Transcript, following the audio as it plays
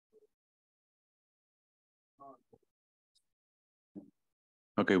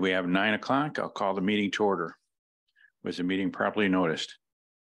Okay, we have 9 o'clock. I'll call the meeting to order. Was the meeting properly noticed?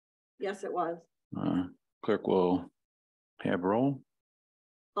 Yes, it was. Clerk will have roll.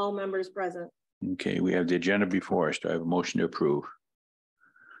 All members present. Okay, we have the agenda before us. Do I have a motion to approve?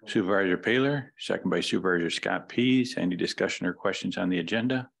 Supervisor Paylor, second by Supervisor Scott Pease. Any discussion or questions on the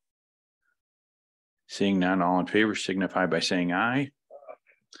agenda? Seeing none, all in favor signify by saying aye.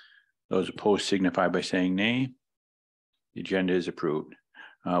 Those opposed signify by saying nay. The agenda is approved.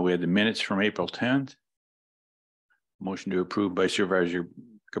 We have the minutes from April 10th. Motion to approve by Supervisor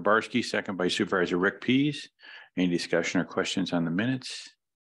Gabarski, second by Supervisor Rick Pease. Any discussion or questions on the minutes?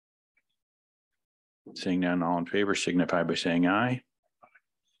 Seeing none, all in favor signify by saying aye.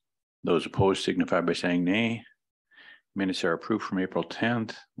 Those opposed signify by saying nay. Minutes are approved from April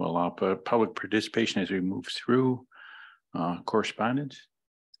 10th. We'll allow public participation as we move through. Correspondence?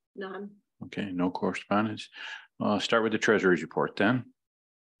 None. Okay, no correspondence. Start with the treasurer's report then.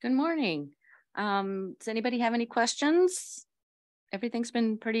 Good morning. Does anybody have any questions? Everything's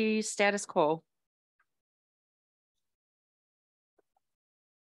been pretty status quo.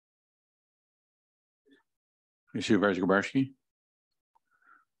 Supervisor Gabarski?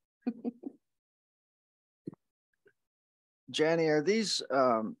 Janie, are these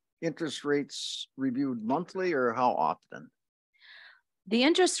interest rates reviewed monthly or how often? The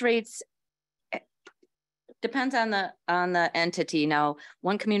interest rates depends on the entity. Now,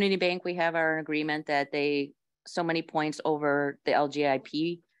 one community bank, we have our agreement that they so many points over the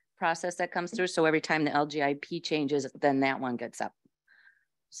LGIP process that comes through. So every time the LGIP changes, then that one gets up.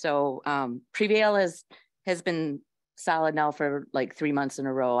 So Prevail has been solid now for like 3 months in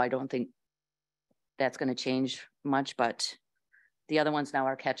a row. I don't think that's going to change much, but the other ones now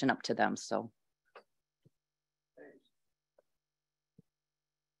are catching up to them. So.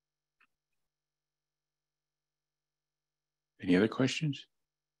 Any other questions?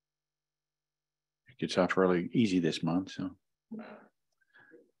 It gets off really easy this month, so.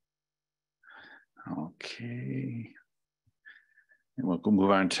 Okay. And we'll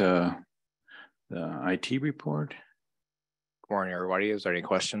move on to the IT report. Good morning, everybody. Is there any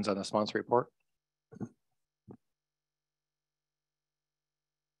questions on this month's report?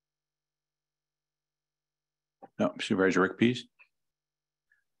 No, Supervisor Rick Pease.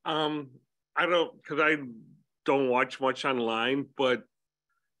 I don't, because I don't watch much online, but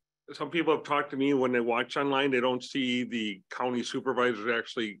some people have talked to me when they watch online, they don't see the county supervisors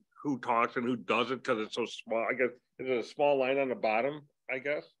actually who talks and who doesn't because it's so small. I guess there's a small line on the bottom, I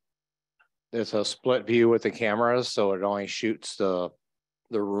guess. There's a split view with the cameras, so it only shoots the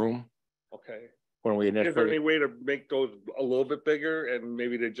room. Okay. When we initially, is there any way to make those a little bit bigger and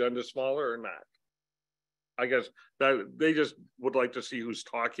maybe the agenda smaller or not? I guess that they just would like to see who's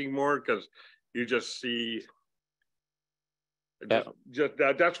talking more because you just see. Just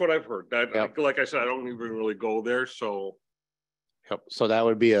that's what I've heard. That like I said, I don't even really go there. So. Yep. So that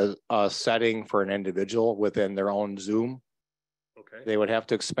would be a setting for an individual within their own Zoom. Okay. They would have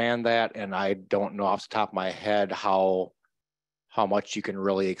to expand that, and I don't know off the top of my head how much you can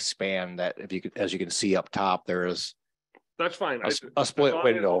really expand that. If you could, as you can see up top, there is. That's fine. A split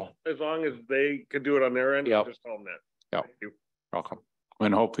window. As long as they can do it on their end, yep. I'll just tell them that. Yep. Thank you. Welcome.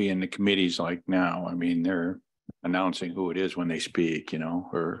 And hopefully in the committees like now, I mean, they're announcing who it is when they speak, you know,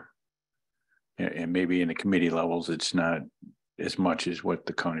 or and maybe in the committee levels, it's not as much as what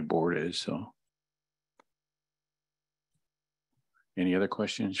the county board is. So any other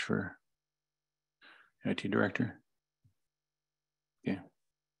questions for IT director? Yeah,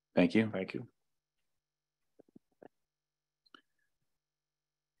 thank you. Thank you.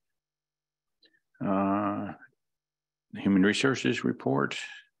 Human resources report.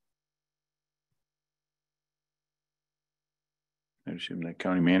 I assume the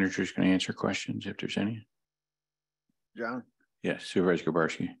county manager is going to answer questions if there's any. John? Yes, Supervisor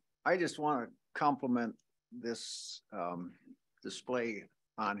Gabarski. I just want to compliment this display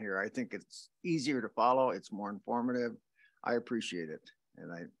on here. I think it's easier to follow. It's more informative. I appreciate it.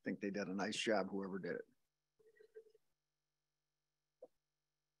 And I think they did a nice job, whoever did it.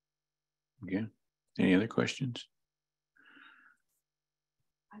 Okay. Any other questions?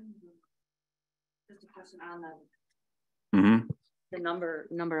 Just a question on the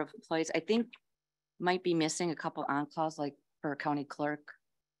number of employees. I think might be missing a couple on-calls, like for a county clerk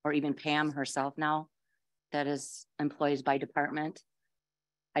or even Pam herself now, that is employees by department.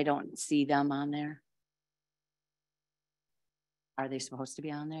 I don't see them on there. Are they supposed to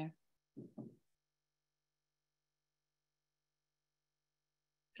be on there?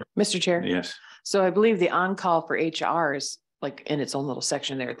 Mr. Chair. Yes. So I believe the on-call for HR is like in its own little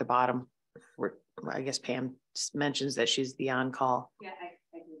section there at the bottom where I guess Pam mentions that she's the on-call. Yeah,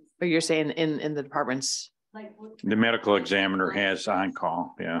 I But you're saying in the departments, The medical examiner has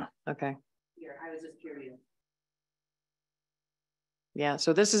on-call, yeah. okay, I was just curious. yeah,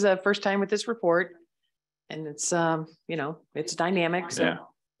 so this is a first time with this report. And it's, you know, it's dynamic, so, Yeah.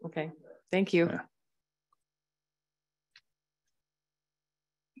 okay, thank you. Yeah.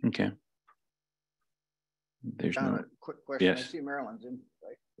 Okay. There's John, no, a quick question. I Yes. see Marilyn's in,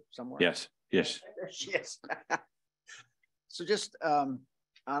 right, somewhere. yes, yes. There she is. So just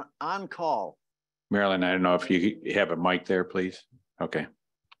on call, Marilyn, I don't know if you have a mic there, please. Okay.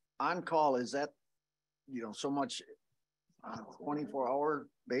 on call, is that, you know, so much 24-hour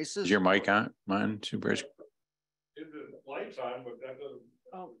basis? Is your mic on, Supervisor? The lights on, but that doesn't.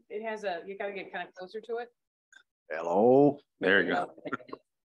 Oh, it has you gotta get kind of closer to it. Hello? There you go.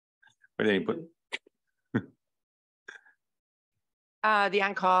 Where did he put? The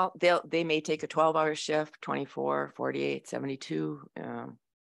on-call, they may take a 12-hour shift, 24, 48, 72,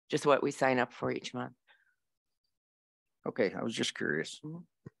 just what we sign up for each month. Okay, I was just curious.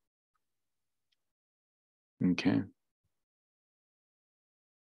 Okay.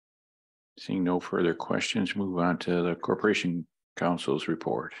 Seeing no further questions, move on to the Corporation Council's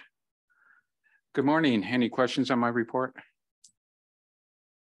report. Good morning. Any questions on my report?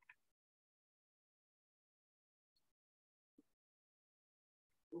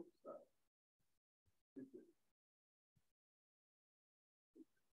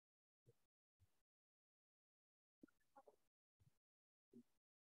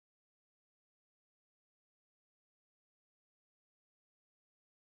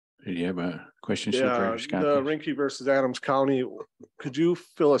 Did you have a question, Yeah, Supervisor Scott? the Rinky versus Adams County, could you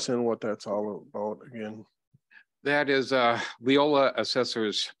fill us in what that's all about again? That is Leola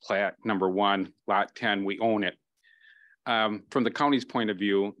Assessor's Plat number 1, lot 10. We own it. From the county's point of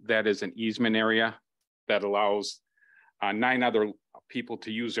view, that is an easement area that allows 9 other people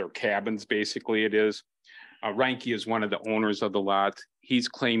to use their cabins, basically it is. Reinke is one of the owners of the lot. He's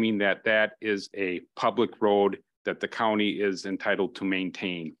claiming that that is a public road that the county is entitled to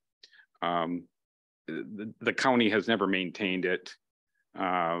maintain. The county has never maintained it.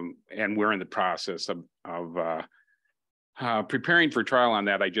 And we're in the process of preparing for trial on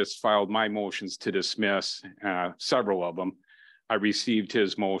that. I just filed my motions to dismiss several of them. I received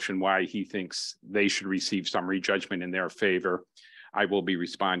his motion why he thinks they should receive summary judgment in their favor. I will be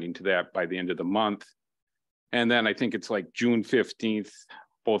responding to that by the end of the month. And then I think it's like June 15th,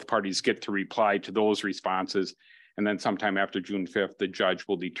 both parties get to reply to those responses. And then sometime after June 5th, the judge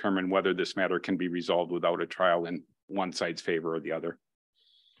will determine whether this matter can be resolved without a trial in one side's favor or the other.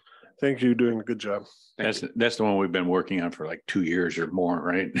 Thank you, doing a good job. That's the one we've been working on for like 2 years or more,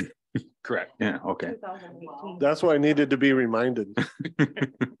 right? Correct. Yeah, okay. That's why I needed to be reminded.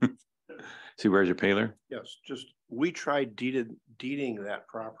 Supervisor Paylor? Yes, just, we tried deeding that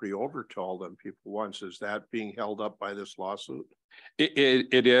property over to all them people once. Is that being held up by this lawsuit?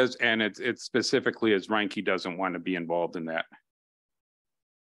 It is, and it's specifically as Reinke doesn't want to be involved in that.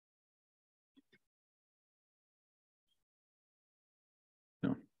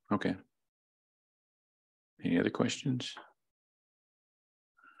 No, okay. Any other questions?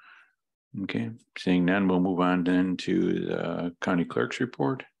 Okay, seeing none, we'll move on then to the county clerk's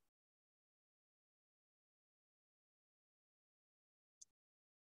report.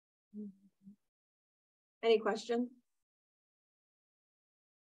 Any question?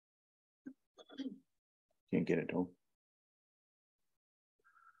 Can't get it though.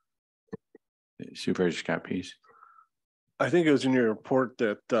 Supervisor Scott, please. I think it was in your report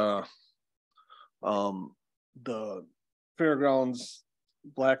that the fairgrounds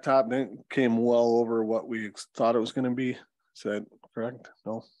blacktop came well over what we thought it was going to be. Is that correct?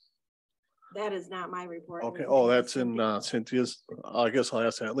 No. That is not my report. Okay. Oh, that's in Cynthia's. I guess I'll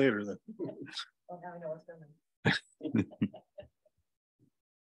ask that later then.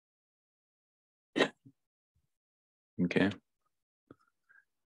 Okay.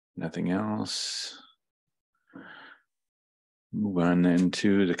 Nothing else. Move on then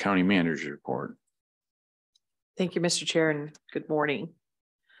to the county manager's report. Thank you, Mr. Chair, and good morning.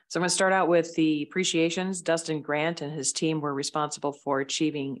 So I'm going to start out with the appreciations. Dustin Grant and his team were responsible for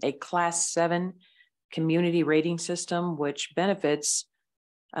achieving a Class 7 community rating system, which benefits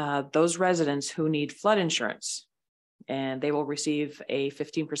those residents who need flood insurance, and they will receive a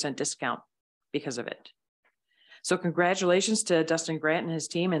 15% discount because of it. So congratulations to Dustin Grant and his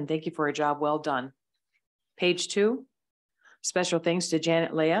team, and thank you for a job well done. Page 2, special thanks to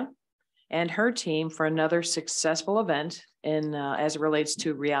Janet Leah and her team for another successful event in as it relates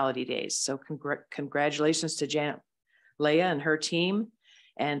to Reality Days. So congratulations to Janet Leah and her team,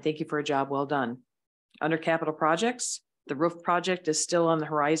 and thank you for a job well done. Under capital projects, The roof project is still on the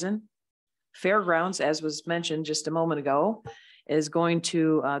horizon. Fairgrounds, as was mentioned just a moment ago, is going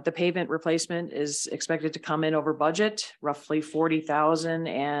to, the pavement replacement is expected to come in over budget, roughly 40,000,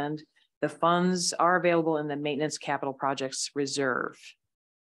 and the funds are available in the maintenance capital projects reserve.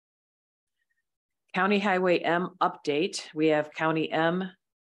 County Highway M update. We have County M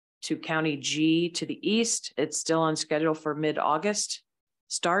to County G to the east. It's still on schedule for mid-August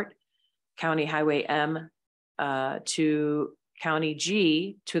start. County Highway M to County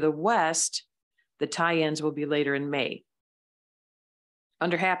G to the west, the tie-ins will be later in May.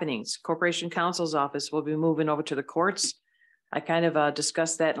 Under happenings, Corporation Counsel's office will be moving over to the courts. I kind of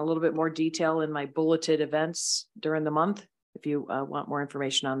discussed that in a little bit more detail in my bulleted events during the month, if you want more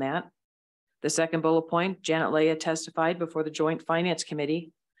information on that. The second bullet point, Janet Leah testified before the Joint Finance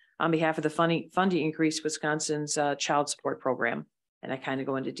Committee on behalf of the funding increase Wisconsin's child support program. And I kind of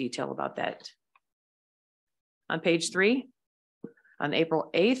go into detail about that. On page 3, on April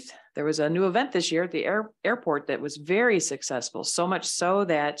 8th, there was a new event this year at the airport that was very successful. So much so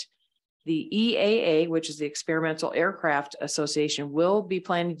that the EAA, which is the Experimental Aircraft Association, will be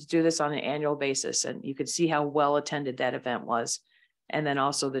planning to do this on an annual basis. And you can see how well attended that event was. And then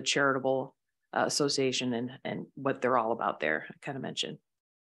also the charitable association and what they're all about there, I kind of mentioned.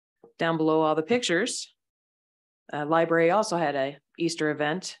 Down below all the pictures, library also had a Easter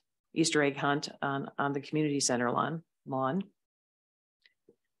event, Easter egg hunt on the community center lawn.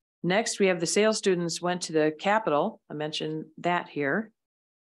 Next, we have the sales students went to the Capitol. I mentioned that here.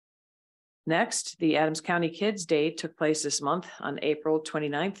 Next, the Adams County Kids Day took place this month on April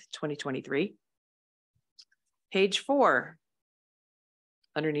 29th, 2023. Page 4,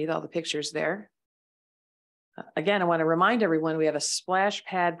 underneath all the pictures there. Again, I want to remind everyone we have a splash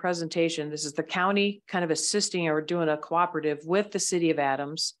pad presentation. This is the county kind of assisting or doing a cooperative with the city of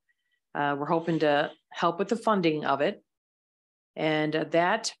Adams. We're hoping to help with the funding of it. And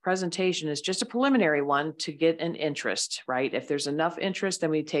that presentation is just a preliminary one to get an interest, right? If there's enough interest, then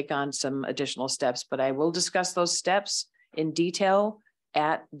we take on some additional steps, but I will discuss those steps in detail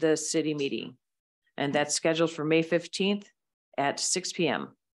at the city meeting. And that's scheduled for May 15th at 6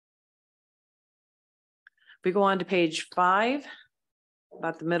 p.m. If we go on to page 5,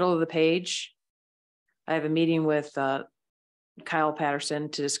 about the middle of the page, I have a meeting with Kyle Patterson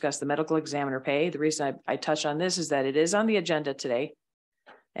to discuss the medical examiner pay. The reason I touch on this is that it is on the agenda today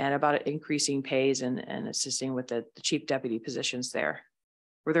and about increasing pays and assisting with the chief deputy positions there.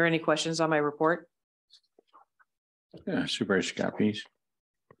 Were there any questions on my report? Yeah, Supervisor Scott, please.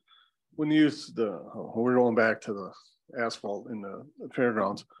 When you use we're going back to the asphalt in the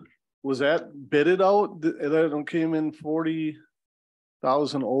fairgrounds, was that bidded out? That came in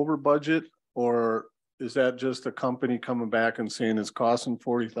 40,000 over budget, or is that just a company coming back and saying it's costing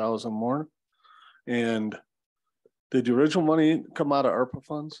 40,000 more? And did the original money come out of ARPA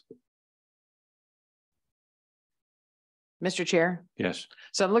funds? Mr. Chair? Yes.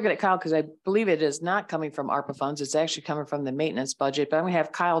 So I'm looking at Kyle because I believe it is not coming from ARPA funds. It's actually coming from the maintenance budget, but I'm gonna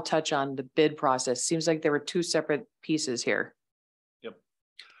have Kyle touch on the bid process. Seems like there were two separate pieces here. Yep.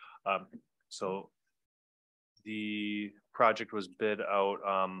 So the project was bid out,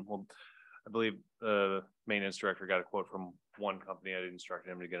 well, I believe the maintenance director got a quote from one company. I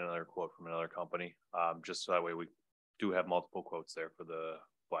instructed him to get another quote from another company, just so that way we do have multiple quotes there for the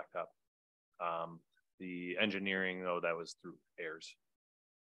blacktop. The engineering, though, that was through Ayers.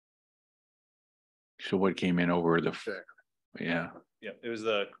 So what came in over the, yeah. Yeah, it was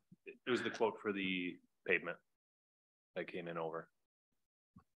the quote for the pavement that came in over.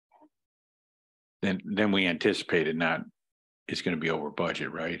 Then we anticipated it's going to be over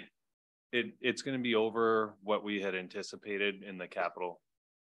budget, right? It's going to be over what we had anticipated in the capital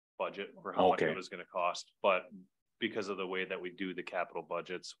budget for how much it was going to cost, but because of the way that we do the capital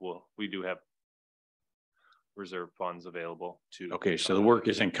budgets, we do have reserve funds available to. Okay, so the work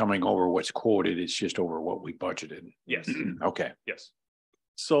isn't coming over what's quoted, it's just over what we budgeted. Yes. Okay. Yes.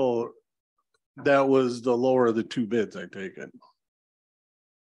 So that was the lower of the two bids, I take it.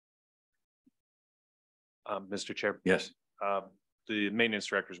 Mr. Chair. Yes. The maintenance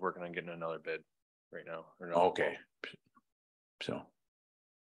director is working on getting another bid right now. Okay. So.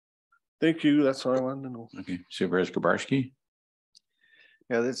 Thank you. That's all I wanted to know. Okay. Supervisor Kubarski.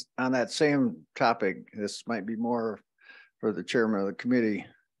 Yeah, this on that same topic, this might be more for the chairman of the committee,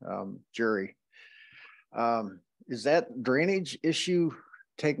 jury. Is that drainage issue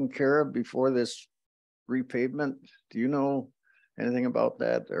taken care of before this repavement? Do you know anything about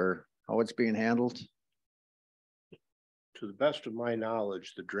that or how it's being handled? To the best of my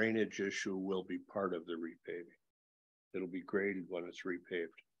knowledge, the drainage issue will be part of the repaving. It'll be graded when it's repaved.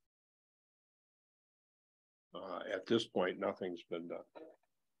 At this point, nothing's been done.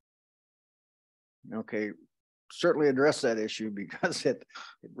 Okay, certainly address that issue because it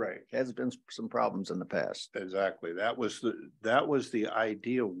Right. has been some problems in the past. Exactly. That was the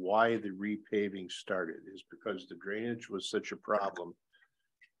idea why the repaving started, is because the drainage was such a problem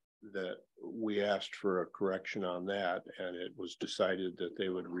that we asked for a correction on that, and it was decided that they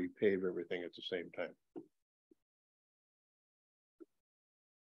would repave everything at the same time.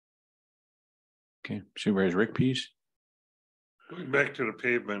 Okay, Supervisor Rick Pease. Going back to the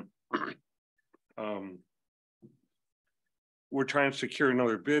pavement. We're trying to secure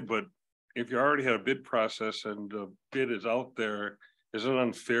another bid, but if you already had a bid process and the bid is out there, is it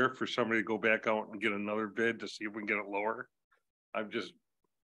unfair for somebody to go back out and get another bid to see if we can get it lower? I'm just,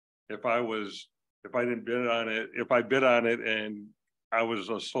 if I didn't bid on it, if I bid on it and I was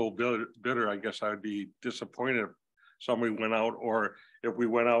a sole bidder, I guess I'd be disappointed if somebody went out, or if we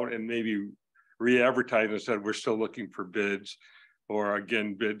went out and maybe re-advertised and said, we're still looking for bids, or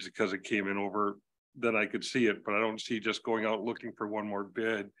again, bids because it came in over, then I could see it, but I don't see just going out looking for one more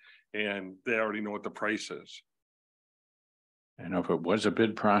bid and they already know what the price is. I don't know if it was a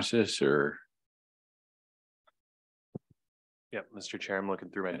bid process or. Yep, Mr. Chair, I'm looking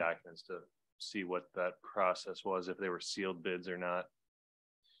through my documents to see what that process was, if they were sealed bids or not.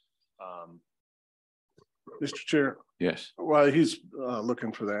 Mr. Chair, Yes. while he's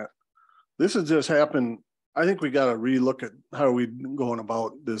looking for that, this has just happened. I think we got to relook at how we going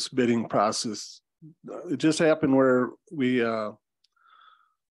about this bidding process. It just happened where we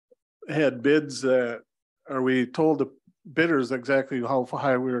had bids that, or we told the bidders exactly how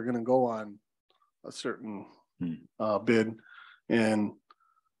high we were going to go on a certain bid, and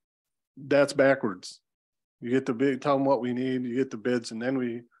that's backwards. You get the bid, tell them what we need, you get the bids, and then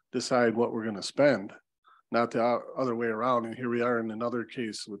we decide what we're going to spend, not the other way around. And here we are in another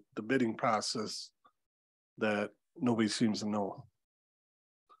case with the bidding process that nobody seems to know.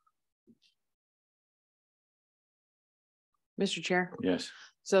 Mr. Chair. Yes.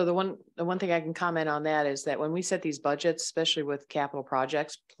 So the one thing I can comment on that is that when we set these budgets, especially with capital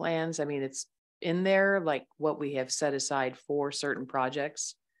projects plans, I mean, it's in there, like what we have set aside for certain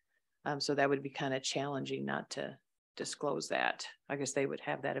projects. So that would be kind of challenging not to disclose that. I guess they would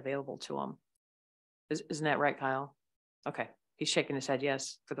have that available to them. Isn't that right, Kyle? Okay. He's shaking his head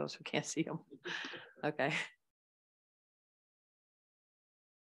yes, for those who can't see him. Okay.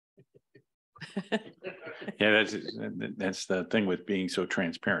 Yeah, that's the thing with being so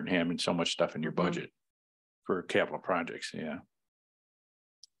transparent and having so much stuff in your budget for capital projects. Yeah.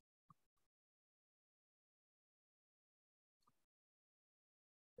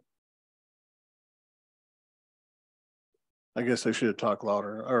 I guess I should have talked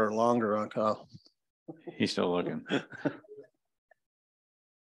louder or longer on Kyle. He's still looking.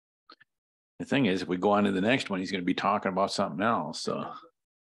 The thing is, if we go on to the next one, he's going to be talking about something else. So.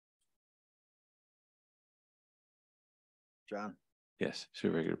 John? Yes,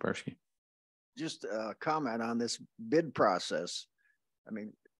 Supervisor Persky. Just a comment on this bid process. I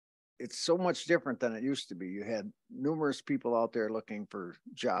mean, it's so much different than it used to be. You had numerous people out there looking for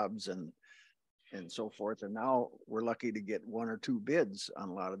jobs and so forth. And now we're lucky to get one or two bids on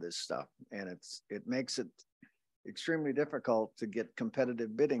a lot of this stuff. And it makes it extremely difficult to get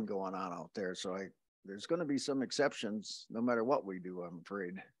competitive bidding going on out there. So there's going to be some exceptions no matter what we do, I'm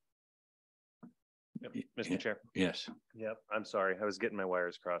afraid. Yep, Mr. Chair. Yes. Yep, I'm sorry. I was getting my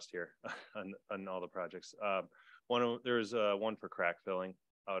wires crossed here on all the projects. There's one for crack filling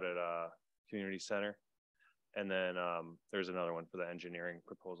out at community center. And then there's another one for the engineering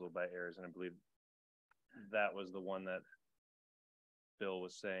proposal by Ayers. And I believe that was the one that Bill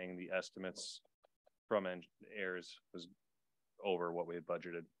was saying the estimates from Ayers was over what we had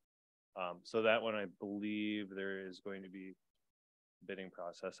budgeted. So that one, I believe there is going to be bidding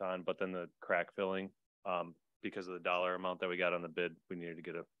process on, but then the crack filling, because of the dollar amount that we got on the bid, we needed to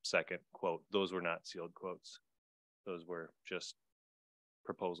get a second quote. Those were not sealed quotes. Those were just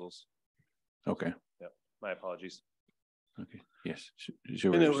proposals. Okay. Yep. My apologies. Okay. Yes.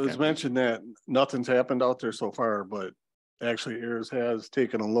 And it was mentioned that nothing's happened out there so far, but actually Ayers has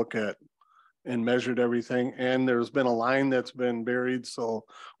taken a look at and measured everything. And there's been a line that's been buried, so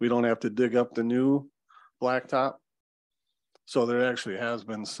we don't have to dig up the new blacktop. So there actually has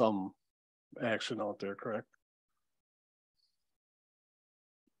been some action out there, correct?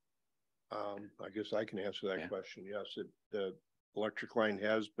 I guess I can answer that question. Yes, the electric line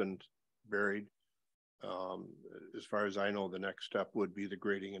has been buried. As far as I know, the next step would be the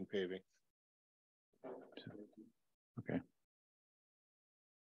grading and paving. Okay.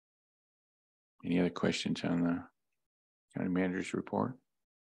 Any other questions on the county manager's report?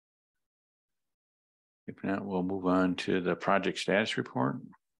 If not, we'll move on to the project status report.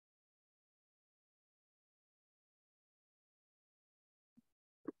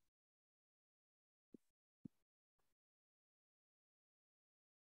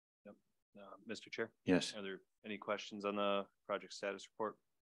 Mr. Chair, Yes. are there any questions on the project status report?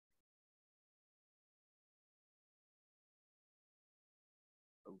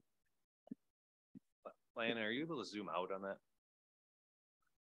 Lana, are you able to zoom out on that?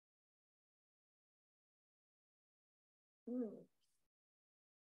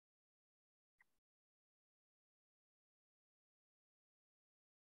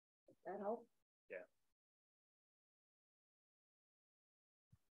 That help? Yeah.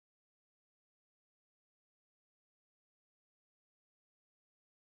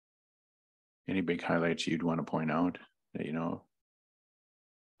 Any big highlights you'd want to point out that you know?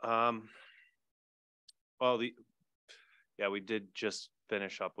 Well, we did just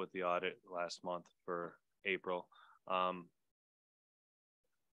finish up with the audit last month for April. Other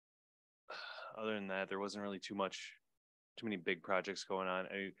than that, there wasn't really too many big projects going on.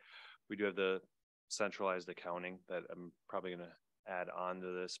 We do have the centralized accounting that I'm probably going to add on to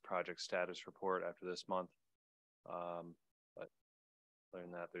this project status report after this month. But other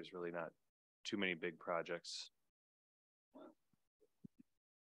than that, there's really not too many big projects.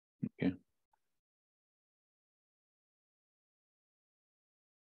 Okay.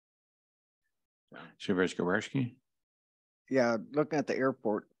 Supervisor Kowarski? Yeah, looking at the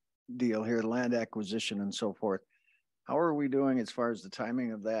airport deal here, land acquisition and so forth. How are we doing as far as the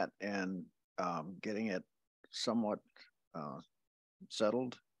timing of that and getting it somewhat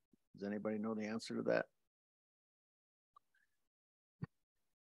settled? Does anybody know the answer to that?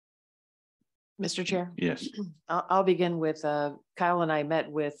 Mr. Chair? Yes. I'll begin with, Kyle and I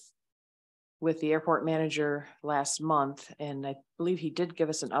met with the airport manager last month, and I believe he did give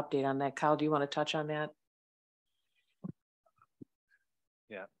us an update on that. Kyle, do you want to touch on that?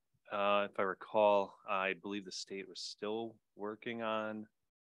 Yeah, if I recall, I believe the state was still working on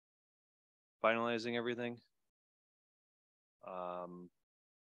finalizing everything. I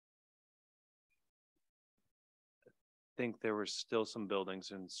think there were still some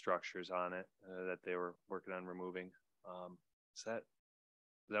buildings and structures on it that they were working on removing. Is that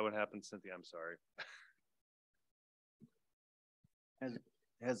what happened, Cynthia? I'm sorry.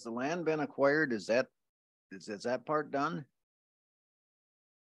 Has the land been acquired? Is that part done?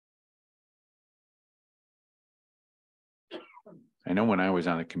 I know when I was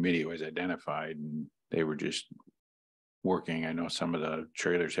on the committee, it was identified and they were just working. I know some of the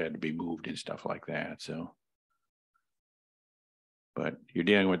trailers had to be moved and stuff like that, so. But you're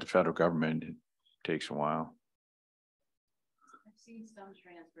dealing with the federal government, it takes a while. I've seen some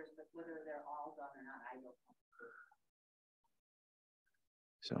transfers, but whether they're all done or not, I don't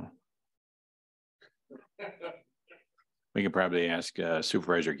know. So. We could probably ask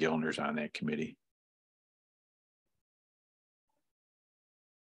Supervisor Gilner's on that committee.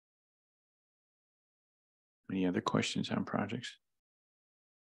 Any other questions on projects?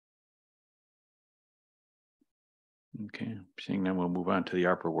 Okay, seeing none, we'll move on to the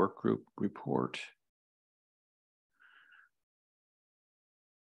ARPA work group report.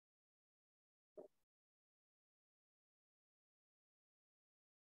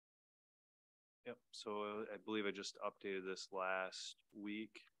 Yep, so I believe I just updated this last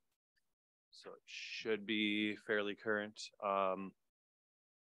week. So it should be fairly current.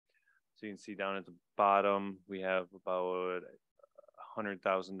 So you can see down at the bottom, we have about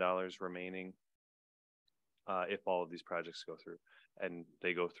 $100,000 remaining if all of these projects go through, and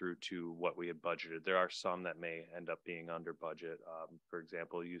they go through to what we had budgeted. There are some that may end up being under budget. For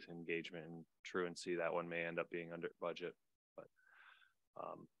example, youth engagement and truancy, that one may end up being under budget. But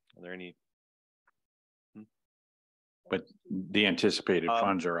are there any? But the anticipated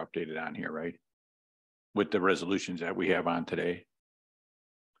funds are updated on here, right? With the resolutions that we have on today?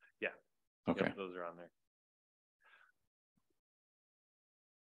 Yeah. Okay. Yep, those are on there.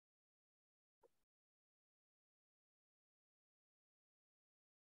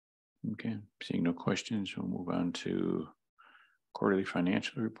 Okay, seeing no questions, we'll move on to quarterly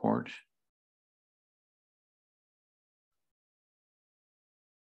financial report.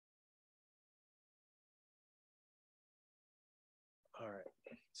 All right,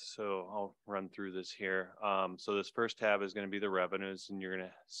 so I'll run through this here. So this first tab is going to be the revenues, and you're going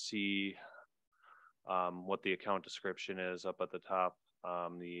to see what the account description is up at the top.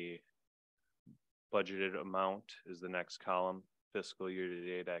 The budgeted amount is the next column, fiscal year to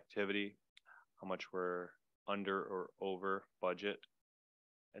date activity, how much we're under or over budget.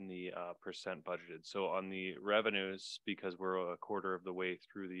 and the percent budgeted. So on the revenues, because we're a quarter of the way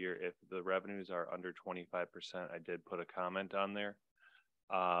through the year, if the revenues are under 25%, I did put a comment on there.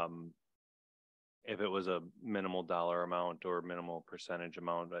 If it was a minimal dollar amount or minimal percentage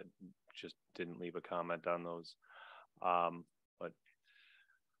amount, I just didn't leave a comment on those. But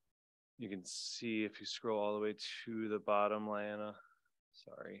you can see if you scroll all the way to the bottom, Lana,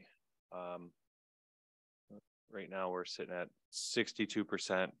 sorry. Right now we're sitting at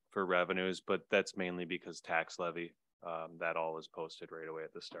 62% for revenues, but that's mainly because tax levy, that all is posted right away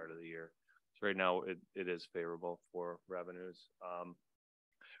at the start of the year. So right now it is favorable for revenues.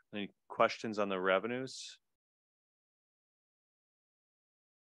 Any questions on the revenues?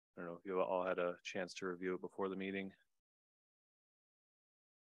 I don't know if you all had a chance to review it before the meeting.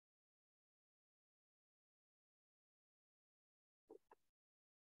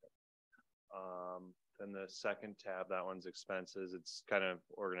 Then the second tab, that one's expenses. It's kind of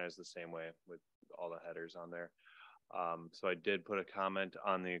organized the same way with all the headers on there. So I did put a comment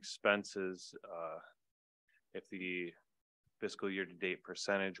on the expenses. If the fiscal year to date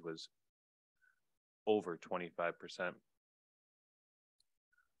percentage was over 25%.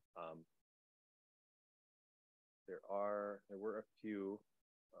 There were a few,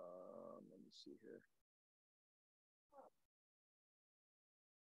 let me see here.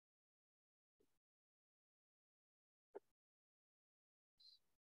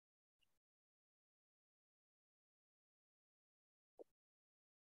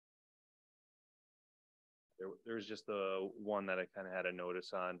 There was just the one that I kind of had a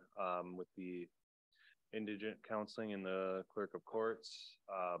notice on with the indigent counseling and the clerk of courts.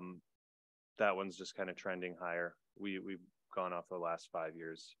 That one's just kind of trending higher. We've gone off the last 5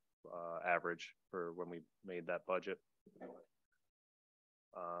 years average for when we made that budget. That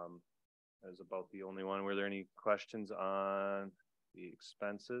was about the only one. Were there any questions on the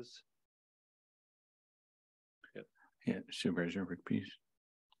expenses? Yep. Yeah, Supervisor McPeace.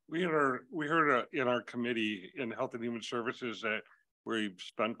 We heard in our committee in Health and Human Services that we've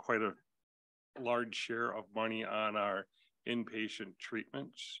spent quite a large share of money on our inpatient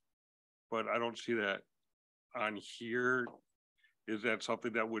treatments, but I don't see that on here. Is that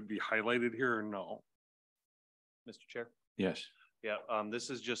something that would be highlighted here or no? Mr. Chair? Yes. Yeah, this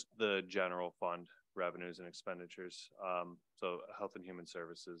is just the general fund revenues and expenditures. So Health and Human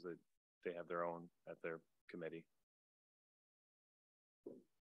Services, they have their own at their committee.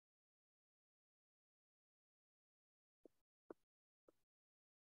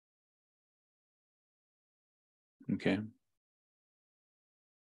 Okay.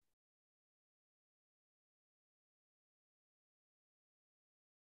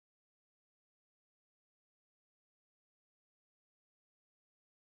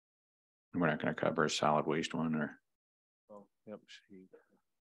 We're not going to cover a solid waste one, or? Oh, yep, she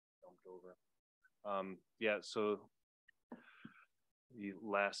jumped over. Yeah, so the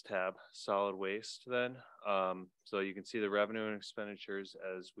last tab, solid waste then. So you can see the revenue and expenditures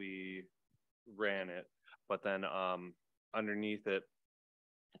as we ran it, but then underneath it,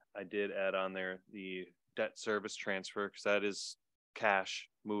 I did add on there the debt service transfer, because that is cash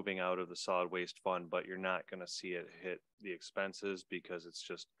moving out of the solid waste fund, but you're not going to see it hit the expenses because it's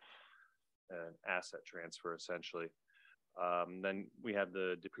just an asset transfer essentially. Then we have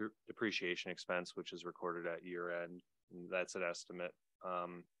the depreciation expense, which is recorded at year end. That's an estimate.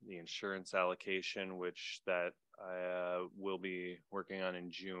 The insurance allocation, which that I will be working on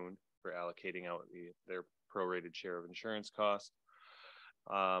in June for allocating out their prorated share of insurance cost.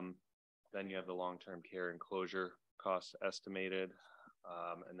 Then you have the long-term care and closure costs estimated,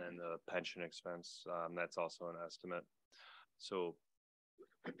 and then the pension expense, that's also an estimate. So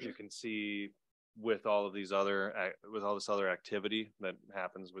you can see with all of these other, with all this other activity that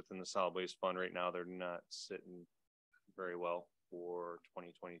happens within the solid waste fund right now, they're not sitting very well for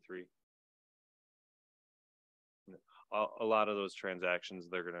 2023. A lot of those transactions,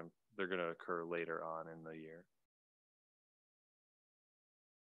 they're gonna occur later on in the year.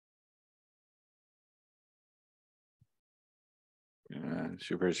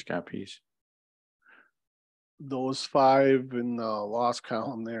 Supervisor Scott Pease. Those 5 in the loss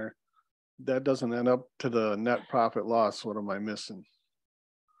column there, that doesn't end up to the net profit loss. What am I missing?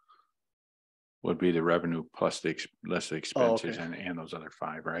 Would be the revenue plus less the expenses okay. and those other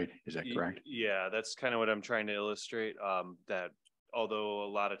 5, right? Is that correct? Yeah, that's kind of what I'm trying to illustrate. That although a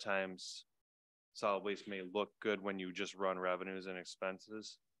lot of times solid waste may look good when you just run revenues and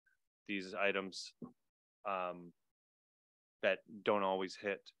expenses, these items that don't always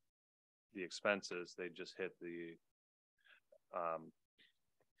hit the expenses, they just hit the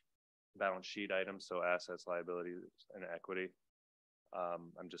balance sheet items, so assets, liabilities, and equity.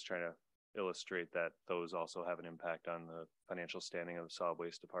 I'm just trying to illustrate that those also have an impact on the financial standing of the solid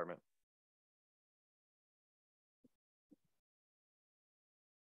waste department.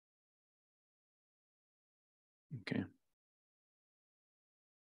 Okay.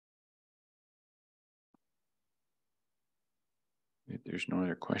 If there's no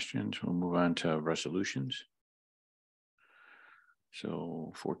other questions, we'll move on to resolutions.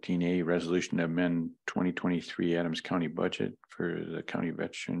 So 14A, resolution to amend 2023 Adams County budget for the County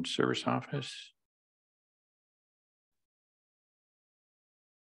Veteran Service Office.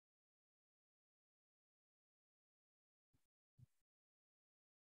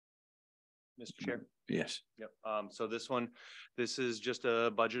 Mr. Chair. Yes. Yep. So this is just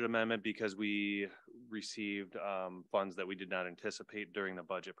a budget amendment because we received funds that we did not anticipate during the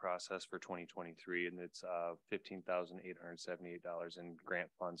budget process for 2023, and it's $15,878 in grant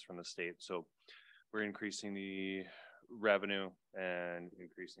funds from the state. So we're increasing the revenue and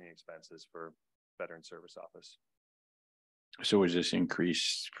increasing the expenses for Veteran Service Office. So is this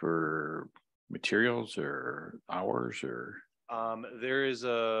increase for materials or hours or? There is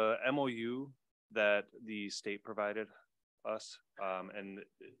a MOU that the state provided us, and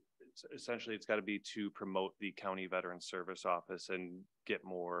essentially it's got to be to promote the County Veteran Service Office and get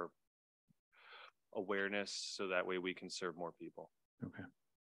more awareness so that way we can serve more people. Okay.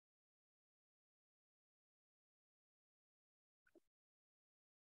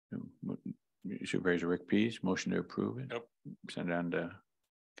 Supervisor Rick Pease, motion to approve it. Yep. Send it on to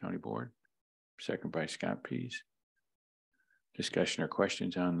County Board. Second by Scott Pease. Discussion or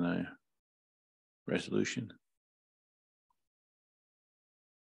questions on the resolution?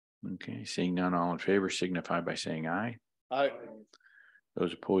 Okay, seeing none, all in favor signify by saying aye. Aye.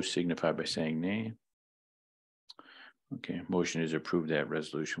 Those opposed signify by saying nay. Okay, motion is approved. That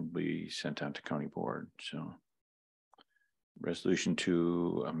resolution will be sent on to County Board. So resolution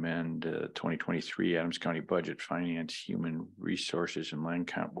to amend 2023 Adams County budget, finance, human resources, and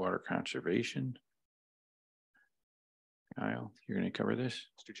water conservation. Kyle, you're going to cover this?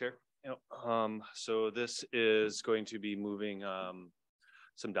 Mr. Chair. Yep. So this is going to be moving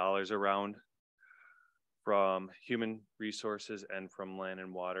some dollars around from human resources and from land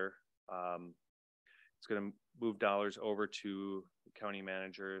and water. It's going to move dollars over to the county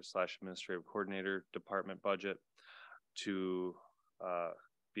manager / administrative coordinator department budget to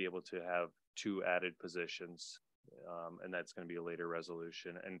be able to have 2 added positions. And that's going to be a later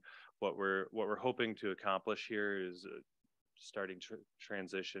resolution. And what we're hoping to accomplish here is starting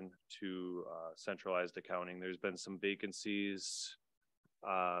transition to centralized accounting. There's been some vacancies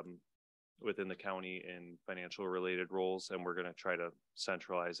within the county in financial related roles, and we're going to try to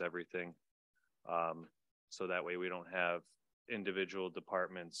centralize everything. So that way we don't have individual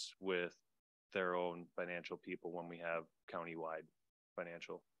departments with their own financial people when we have countywide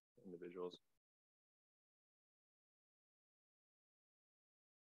financial individuals.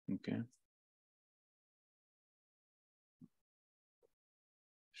 Okay.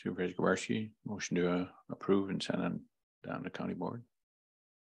 Supervisor Gawarski, motion to approve and send on down to County Board.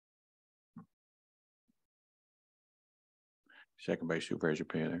 Second by Supervisor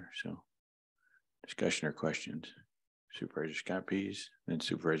Paylor. So discussion or questions? Supervisor Scott Pease, then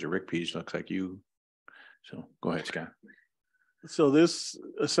Supervisor Rick Pease, looks like you. So go ahead, Scott. So this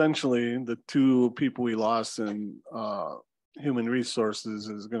essentially, the 2 people we lost in human resources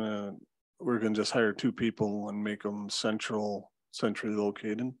is we're gonna just hire 2 people and make them centrally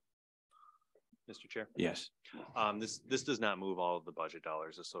located. Mr. Chair. Yes. This does not move all of the budget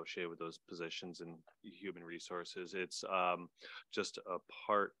dollars associated with those positions in human resources. It's just a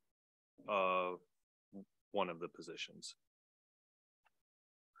part of one of the positions.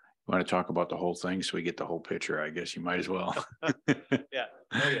 You want to talk about the whole thing so we get the whole picture? I guess you might as well. Yeah.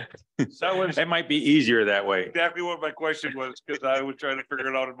 Oh, yeah. That might be easier that way. Exactly what my question was, because I was trying to figure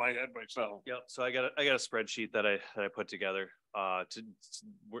it out in my head myself. Yep. So I got a spreadsheet that I put together.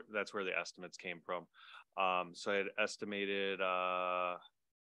 That's where the estimates came from. So I had estimated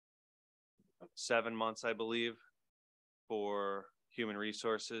 7 months, I believe, for human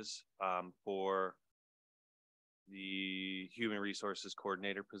resources, for the human resources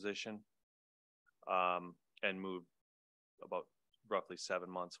coordinator position, and moved about roughly 7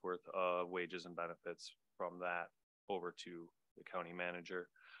 months worth of wages and benefits from that over to the county manager.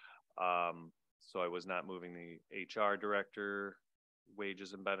 So I was not moving the HR director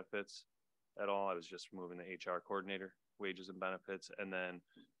wages and benefits at all. I was just moving the HR coordinator wages and benefits. And then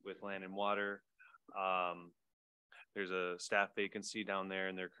with land and water, there's a staff vacancy down there,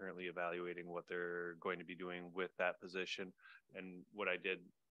 and they're currently evaluating what they're going to be doing with that position. And what I did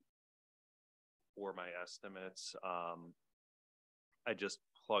for my estimates, I just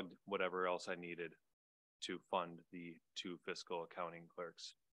plugged whatever else I needed to fund the 2 fiscal accounting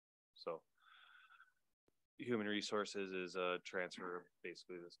clerks. So human resources is a transfer of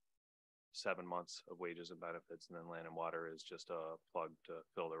basically this 7 months of wages and benefits, and then land and water is just a plug to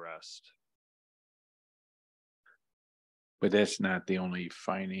fill the rest. But that's not the only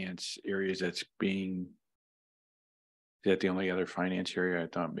finance areas that's being. Is that the only other finance area? I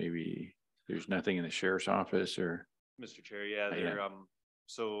thought maybe there's nothing in the sheriff's office or. Mr. Chair, yeah, they're,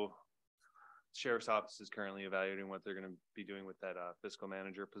 so sheriff's office is currently evaluating what they're gonna be doing with that fiscal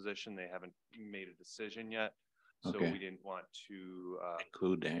manager position. They haven't made a decision yet. So Okay. we didn't want to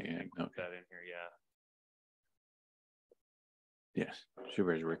Include that, yeah, include okay. that in here, yeah. Yes,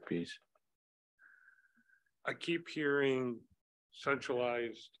 Supervisor Rick, please. I keep hearing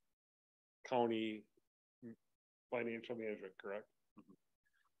centralized county financial management, correct?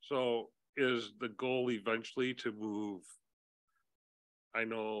 So is the goal eventually to move? I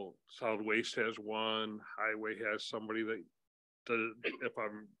know solid waste has one, highway has somebody that does, if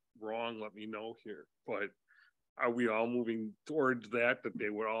I'm wrong, let me know here, but are we all moving towards that they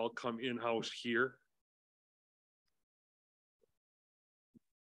would all come in-house here?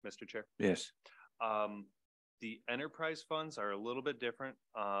 Mr. Chair? Yes. The enterprise funds are a little bit different.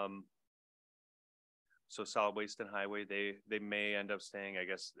 So solid waste and highway, they may end up staying, I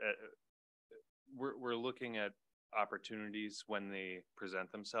guess, we're looking at opportunities when they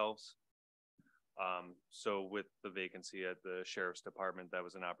present themselves. So with the vacancy at the sheriff's department, that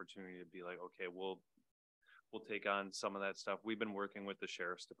was an opportunity to be like, okay, we'll take on some of that stuff. We've been working with the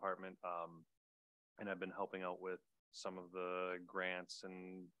sheriff's department, and I've been helping out with some of the grants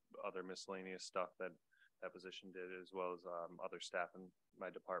and other miscellaneous stuff that position did, as well as other staff in my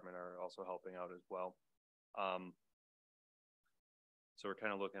department are also helping out as well. So we're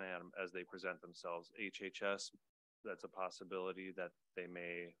kind of looking at them as they present themselves. HHS, that's a possibility that they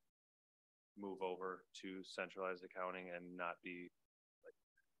may move over to centralized accounting and not be like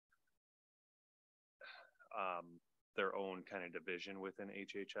their own kind of division within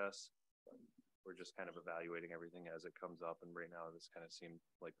HHS. We're just kind of evaluating everything as it comes up, and right now this kind of seemed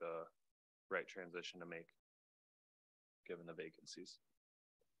like the right transition to make given the vacancies.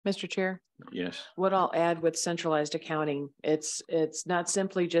 Mr. Chair, Yes. what I'll add with centralized accounting, it's not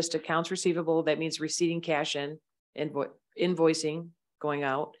simply just accounts receivable. That means receiving cash in, invoicing going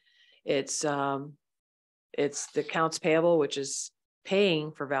out. It's the accounts payable, which is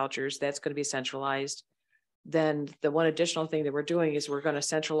paying for vouchers. That's going to be centralized. Then the one additional thing that we're doing is we're going to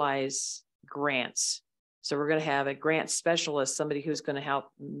centralize grants. So we're going to have a grant specialist, somebody who's going to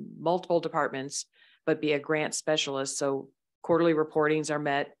help multiple departments, but be a grant specialist. So quarterly reportings are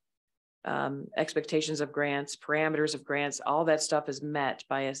met, expectations of grants, parameters of grants, all that stuff is met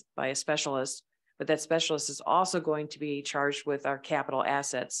by a specialist. But that specialist is also going to be charged with our capital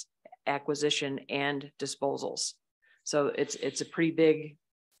assets, acquisition and disposals. So it's a pretty big,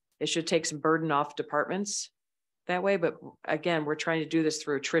 it should take some burden off departments that way. But again, we're trying to do this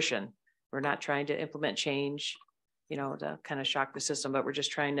through attrition. We're not trying to implement change, to kind of shock the system, but we're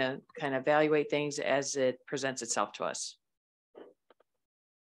just trying to kind of evaluate things as it presents itself to us.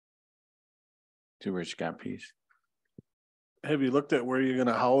 Supervisor Scott, please. Have you looked at where you're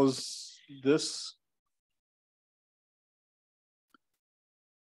gonna house this?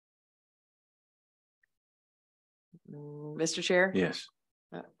 Mr. Chair? Yes.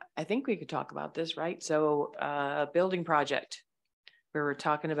 I think we could talk about this, right? So a building project. We were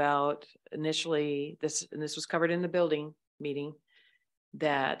talking about initially this, and this was covered in the building meeting,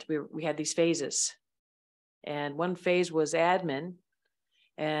 that we had these phases. And one phase was admin.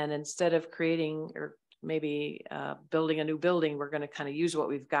 And instead of creating or maybe building a new building, we're going to kind of use what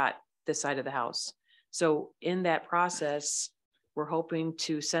we've got this side of the house. So in that process, we're hoping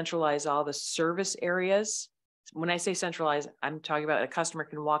to centralize all the service areas. When I say centralize, I'm talking about a customer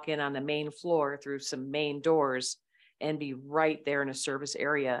can walk in on the main floor through some main doors and be right there in a service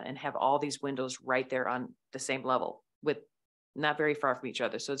area and have all these windows right there on the same level with not very far from each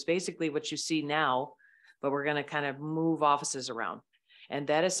other. So it's basically what you see now, but we're going to kind of move offices around. And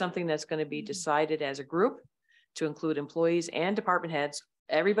that is something that's going to be decided as a group to include employees and department heads.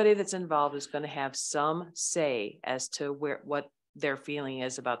 Everybody that's involved is going to have some say as to what their feeling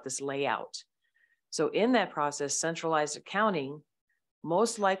is about this layout. So in that process, centralized accounting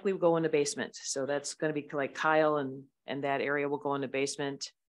most likely will go in the basement. So that's going to be like Kyle and that area will go in the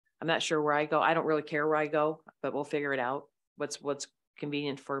basement. I'm not sure where I go. I don't really care where I go, but we'll figure it out. What's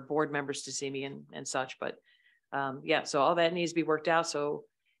convenient for board members to see me and such. But yeah, so all that needs to be worked out. So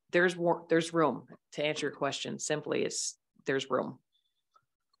there's room to answer your question. Simply, there's room.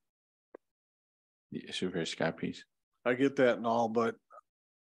 Supervisor Scott, please. I get that and all, but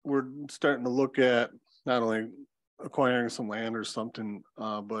we're starting to look at not only acquiring some land or something,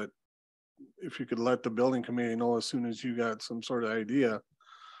 but if you could let the building committee know as soon as you got some sort of idea,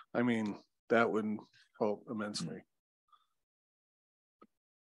 I mean, that would help immensely.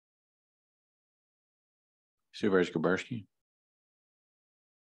 Supervisor Kubarski?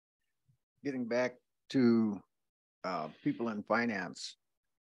 Getting back to people in finance.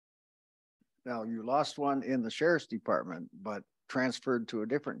 Now, you lost one in the sheriff's department, but transferred to a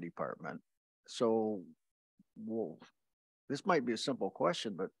different department. So, well, this might be a simple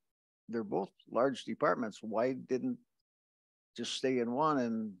question, but they're both large departments. Why didn't just stay in one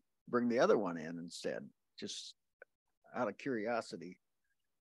and bring the other one in instead? Just out of curiosity.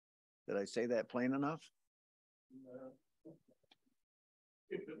 Did I say that plain enough?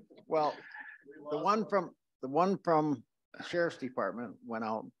 Well, the one from sheriff's department went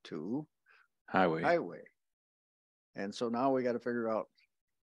out to highway. And so now we got to figure out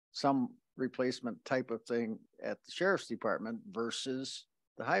some replacement type of thing at the sheriff's department versus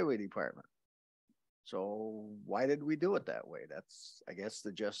the highway department. So why did we do it that way? That's, I guess,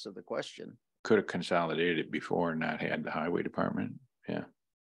 the gist of the question. Could have consolidated it before and not had the highway department. Yeah.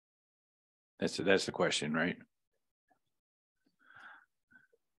 That's the question, right?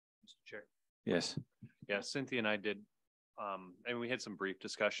 Mr. Chair. Yes. Yeah, Cynthia and I did, and we had some brief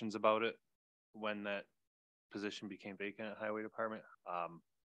discussions about it when that position became vacant at Highway Department.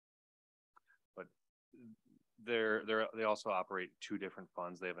 But they also operate two different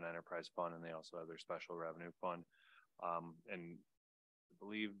funds. They have an enterprise fund and they also have their special revenue fund. And I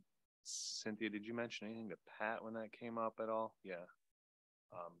believe, Cynthia, did you mention anything to Pat when that came up at all? Yeah.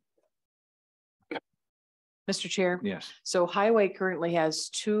 Mr. Chair? Yes. So highway currently has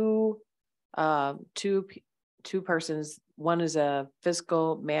two persons. One is a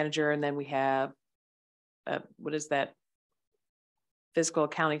fiscal manager, and then we have what is that? Fiscal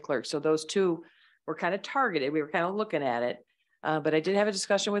accounting clerk. So those two were kind of targeted. We were kind of looking at it. But I did have a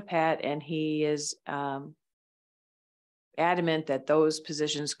discussion with Pat, and he is adamant that those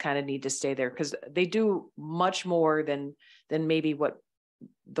positions kind of need to stay there because they do much more than maybe what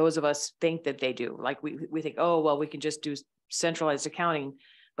those of us think that they do. Like we think, oh, well, we can just do centralized accounting,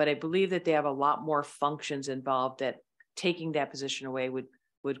 but I believe that they have a lot more functions involved that taking that position away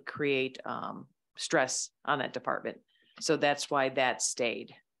would create stress on that department. So that's why that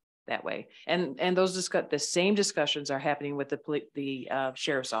stayed that way. And those the same discussions are happening with the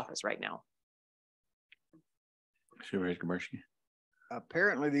sheriff's office right now. Supervisor Kubarski?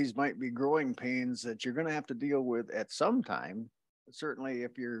 Apparently these might be growing pains that you're going to have to deal with at some time. Certainly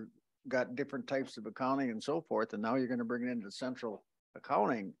if you're got different types of accounting and so forth, and now you're going to bring it into central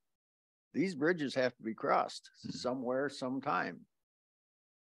accounting, these bridges have to be crossed somewhere, sometime.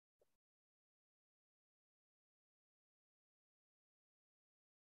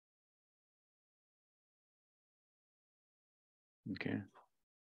 Okay.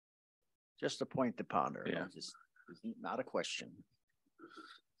 Just a point to ponder. Yeah. Just not a question.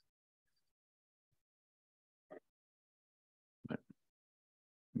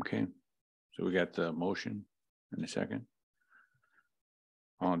 Okay. So we got the motion in a second.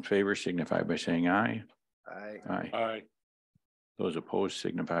 All in favor signify by saying aye. Aye. Aye. Those opposed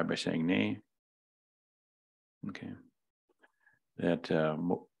signify by saying nay. Okay. That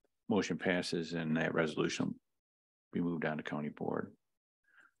motion passes and that resolution will be moved on to county board.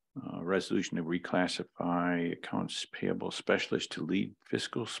 Resolution to reclassify accounts payable specialist to lead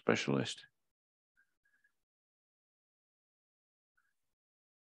fiscal specialist.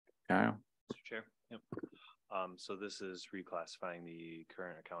 Kyle? Mr. Chair. Yep. So this is reclassifying the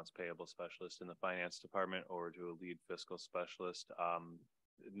current accounts payable specialist in the finance department over to a lead fiscal specialist.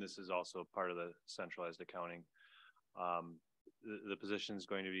 And this is also part of the centralized accounting. The position is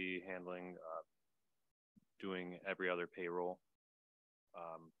going to be handling doing every other payroll.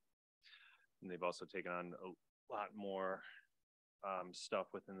 And they've also taken on a lot more stuff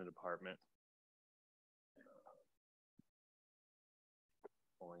within the department.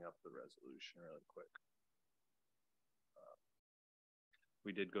 Pulling up the resolution really quick.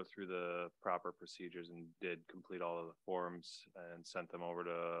 We did go through the proper procedures and did complete all of the forms and sent them over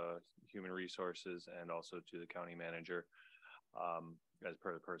to human resources and also to the county manager as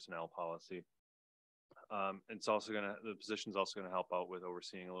per the personnel policy. It's also the position is also going to help out with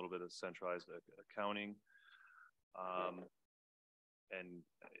overseeing a little bit of centralized accounting. And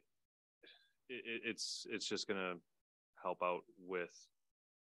it's just going to help out with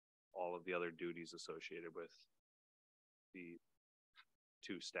all of the other duties associated with the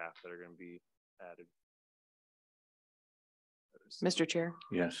two staff that are going to be added. Mr. Chair,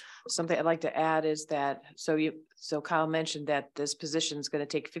 Yes. something I'd like to add is that, so Kyle mentioned that this position is going to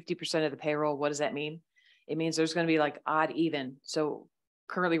take 50% of the payroll. What does that mean? It means there's going to be like odd even. So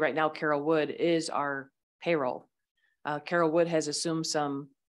currently right now, Carol Wood is our payroll. Carol Wood has assumed some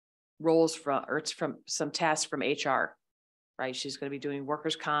roles it's from some tasks from HR, right? She's going to be doing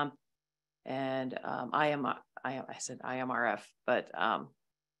workers' comp and I said IMRF, but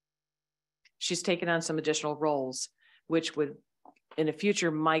she's taken on some additional roles, which would in the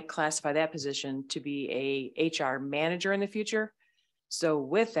future might classify that position to be a HR manager in the future. So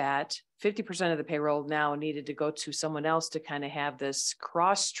with that, 50% of the payroll now needed to go to someone else to kind of have this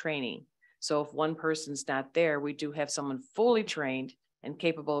cross training. So if one person's not there, we do have someone fully trained and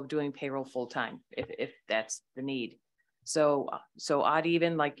capable of doing payroll full time, if that's the need. So odd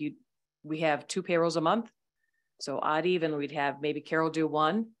even, like we have 2 payrolls a month. So odd even, we'd have maybe Carol do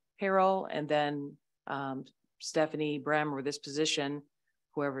 1 payroll and then Stephanie Brem or this position,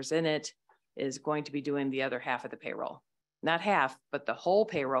 whoever's in it, is going to be doing the other half of the payroll. Not half, but the whole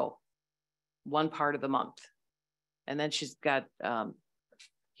payroll, 1 part of the month. And then she's got,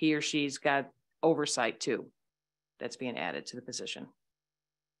 he or she's got oversight too. That's being added to the position.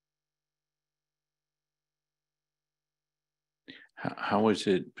 How was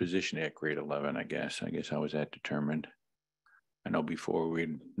it positioned at grade 11, I guess how was that determined? I know before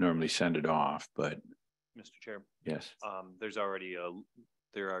we'd normally send it off, but. Mr. Chair. Yes.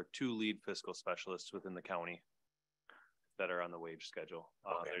 There are 2 lead fiscal specialists within the county that are on the wage schedule.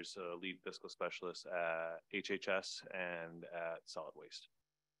 Okay. There's a lead fiscal specialist at HHS and at solid waste.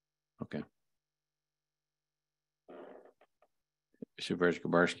 Okay. Supervisor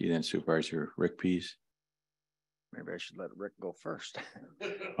Kubarski, then Supervisor Rick Pease. Maybe I should let Rick go first.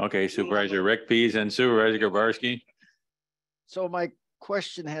 Okay, Supervisor Rick Pease and Supervisor Kubarski. So my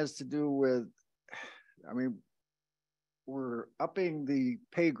question has to do with, we're upping the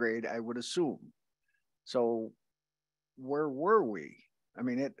pay grade, I would assume. So where were we?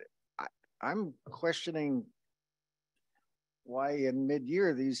 I'm questioning why in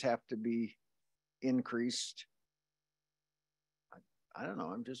mid-year these have to be increased. I don't know.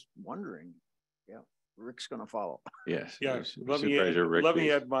 I'm just wondering. Yeah, Rick's going to follow. Yes. Yes. Supervisor Rick Let me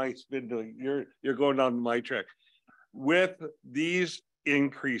Pease. add my spin to it. You're going down my track. With these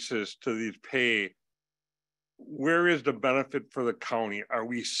increases to these pay, where is the benefit for the county? Are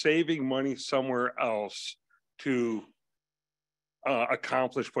we saving money somewhere else to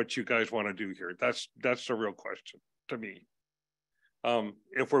accomplish what you guys want to do here? That's the real question to me.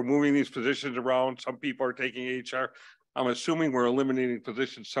 If we're moving these positions around, some people are taking HR. I'm assuming we're eliminating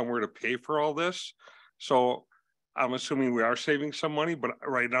positions somewhere to pay for all this. So I'm assuming we are saving some money, but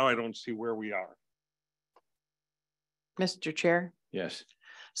right now I don't see where we are. Mr. Chair. Yes.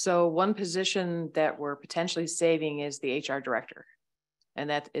 So one position that we're potentially saving is the HR director. And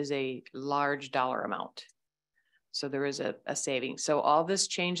that is a large dollar amount. So there is a saving. So all this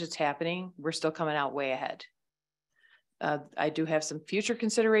change that's happening, we're still coming out way ahead. I do have some future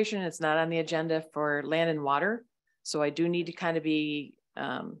consideration. It's not on the agenda for land and water. So I do need to kind of be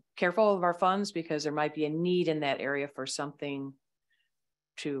careful of our funds because there might be a need in that area for something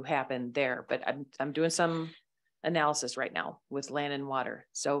to happen there. But I'm doing some analysis right now with land and water.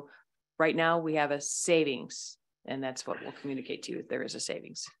 So right now we have a savings and that's what we'll communicate to you. There is a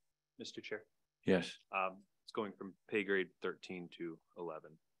savings. Mr. Chair. Yes. It's going from pay grade 13 to 11.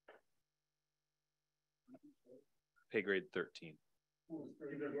 Pay grade 13.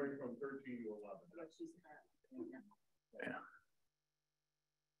 They're going from 13 to 11. Yeah.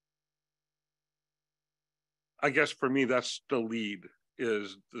 I guess for me, that's the lead,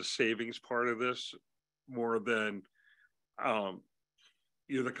 is the savings part of this more than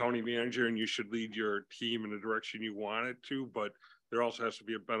you're the county manager and you should lead your team in the direction you want it to, but there also has to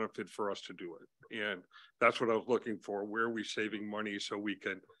be a benefit for us to do it. And that's what I was looking for. Where are we saving money so we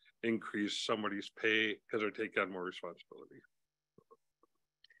can increase somebody's pay because they're taking on more responsibility?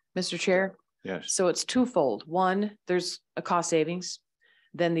 Mr. Chair. Yes. So it's twofold. One, there's a cost savings.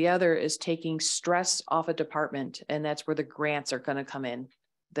 Then the other is taking stress off a department. And that's where the grants are going to come in.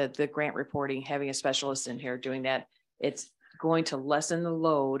 The grant reporting, having a specialist in here doing that, it's going to lessen the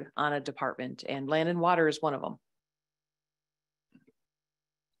load on a department, and land and water is one of them.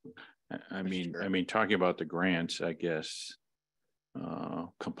 I mean, talking about the grants, I guess,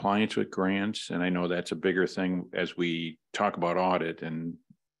 compliance with grants, and I know that's a bigger thing as we talk about audit. And,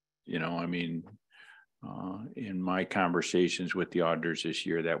 in my conversations with the auditors this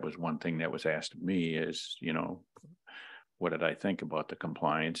year, that was one thing that was asked of me is, what did I think about the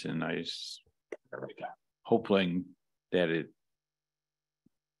compliance? And I was hoping that it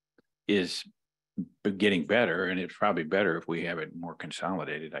is getting better, and it's probably better if we have it more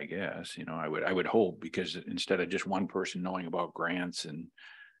consolidated, I guess, you know, I would hope, because instead of just one person knowing about grants and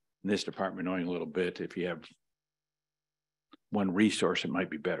this department knowing a little bit, if you have one resource, it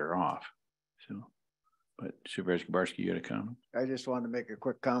might be better off. So, but Supervisor Kubarski, you had a comment? I just wanted to make a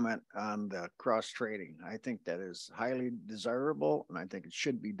quick comment on the cross trading. I think that is highly desirable, and I think it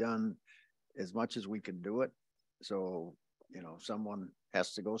should be done as much as we can do it. So, you know, someone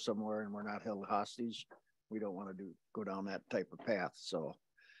has to go somewhere and we're not held hostage. We don't want to go down that type of path. So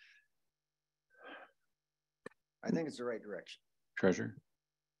I think it's the right direction. Treasurer?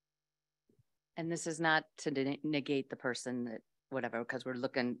 And this is not to negate the person that whatever, because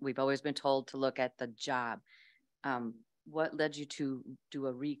we've always been told to look at the job. What led you to do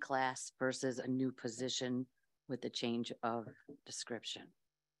a reclass versus a new position with the change of description?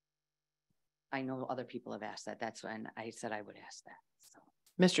 I know other people have asked that. That's when I said I would ask that. So.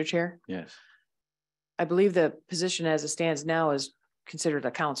 Mr. Chair, Yes. I believe the position as it stands now is considered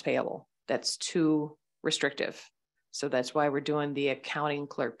accounts payable. That's too restrictive. So that's why we're doing the accounting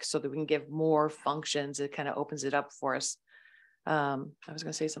clerk, so that we can give more functions. It kind of opens it up for us. I was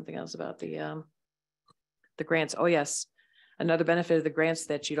going to say something else about the grants. Oh yes. Another benefit of the grants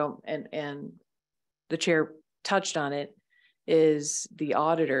that you don't, and the chair touched on it, is the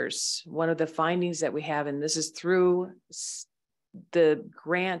auditors. One of the findings that we have, and this is through the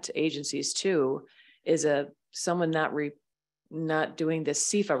grant agencies too, is someone not doing the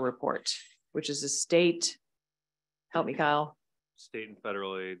CFA report, which is a state, help me, Kyle. State and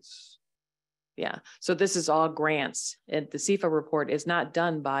federal aids. Yeah, so this is all grants, and the CFA report is not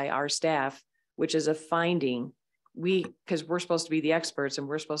done by our staff, which is a finding. Because we're supposed to be the experts and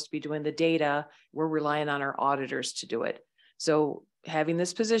we're supposed to be doing the data, we're relying on our auditors to do it. So having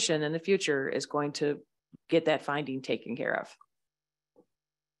this position in the future is going to get that finding taken care of.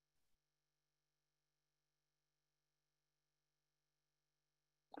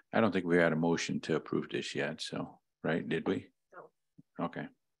 I don't think we had a motion to approve this yet, so, right, did we? No. Okay.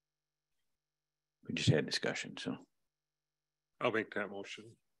 We just had discussion, so. I'll make that motion.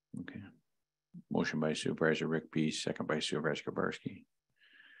 Okay. Motion by Supervisor Rick Pease, second by Supervisor Kubarski.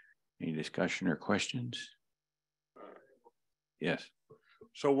 Any discussion or questions? Yes.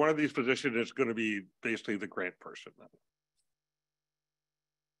 So one of these positions is going to be basically the grant person then.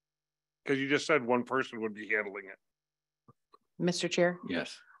 Because you just said one person would be handling it. Mr. Chair?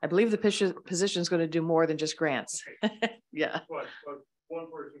 Yes. I believe the position is going to do more than just grants. Yeah. But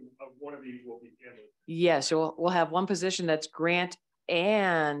one person of one of these will be handling. Yes, so we'll have one position that's grant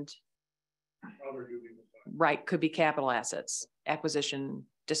and Other duties. right, could be capital assets, acquisition,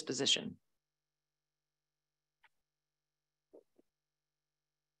 disposition.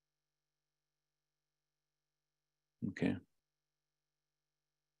 Okay.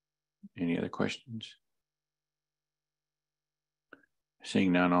 Any other questions?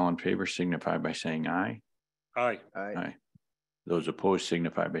 Seeing none, all in favor signify by saying aye. Aye. Aye. Those opposed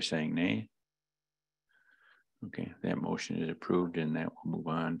signify by saying nay. Okay, that motion is approved, and that will move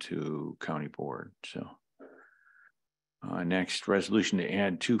on to county board. So next, resolution to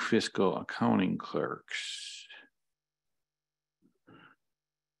add 2 fiscal accounting clerks.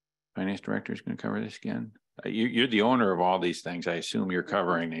 Finance director is going to cover this again. You're the owner of all these things. I assume you're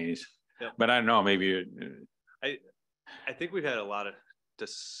covering these, Yep. But I don't know, maybe. I think we've had a lot of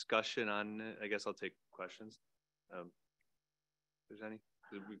discussion on it. I guess I'll take questions. If there's any,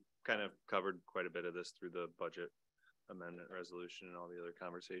 we kind of covered quite a bit of this through the budget amendment resolution and all the other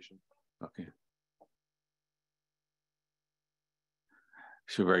conversation. Okay.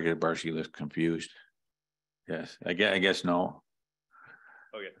 Supervisor Kubarski looks confused. Yes, I guess no.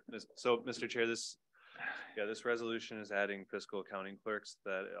 Okay, so Mr. Chair, this resolution is adding fiscal accounting clerks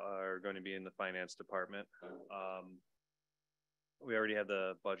that are going to be in the finance department. We already had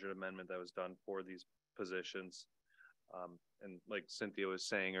the budget amendment that was done for these positions. And like Cynthia was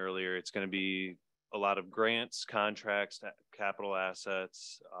saying earlier, it's going to be a lot of grants, contracts, capital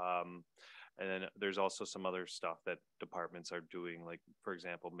assets. And then there's also some other stuff that departments are doing, like, for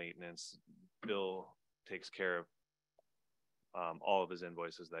example, maintenance. Bill takes care of all of his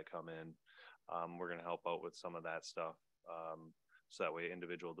invoices that come in. We're going to help out with some of that stuff. So that way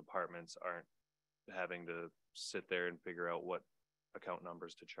individual departments aren't having to sit there and figure out what account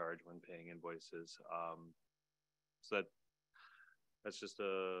numbers to charge when paying invoices. So that's just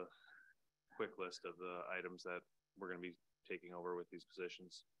a quick list of the items that we're going to be taking over with these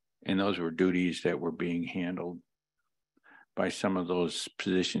positions. And those were duties that were being handled by some of those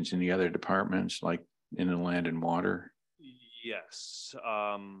positions in the other departments, like in the land and water. Yes.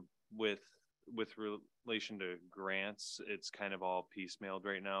 With relation to grants, it's kind of all piecemealed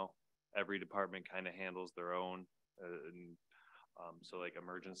right now. every department kind of handles their own. So like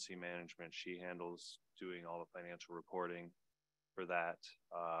emergency management, she handles doing all the financial reporting for that.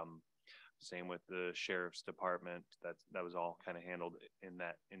 Same with the sheriff's department, that was all kind of handled in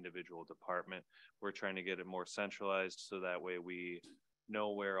that individual department. We're trying to get it more centralized so that way we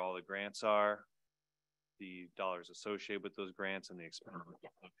know where all the grants are, the dollars associated with those grants and the expenses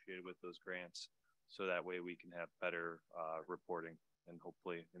associated with those grants. So that way we can have better reporting and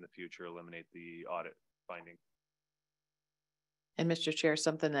hopefully in the future eliminate the audit finding. And Mr. Chair,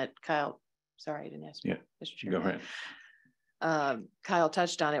 something that Kyle, sorry, I didn't ask. Yeah, Mr. Chair. go ahead. Kyle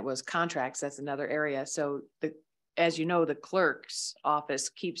touched on it was contracts. That's another area. So as you know, the clerk's office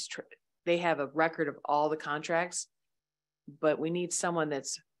keeps, they have a record of all the contracts, but we need someone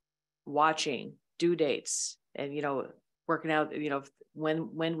that's watching due dates and, working out,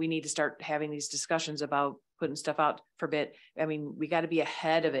 when we need to start having these discussions about putting stuff out for bid. I mean, we got to be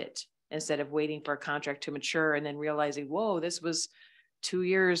ahead of it instead of waiting for a contract to mature and then realizing, whoa, this was 2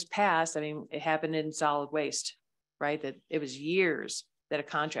 years past. I mean, it happened in solid waste, right? That it was years that a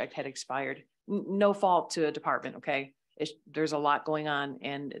contract had expired. No fault to a department, okay? There's a lot going on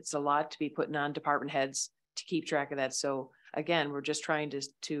and it's a lot to be putting on department heads to keep track of that. So again, we're just trying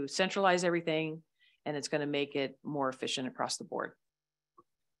to centralize everything and it's going to make it more efficient across the board.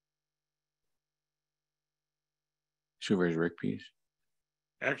 Supervisor Rick, please.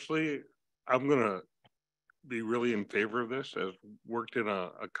 Actually, I'm gonna be really in favor of this. As worked in a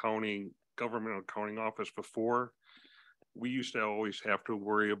government accounting office before. We used to always have to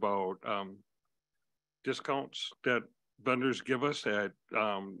worry about discounts that vendors give us at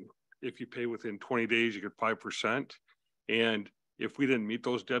if you pay within 20 days, you get 5%. And if we didn't meet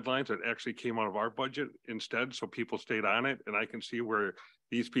those deadlines, it actually came out of our budget instead. So people stayed on it. And I can see where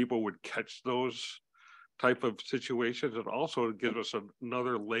these people would catch those type of situations. It also gives us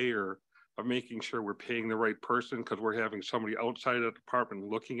another layer of making sure we're paying the right person because we're having somebody outside of the department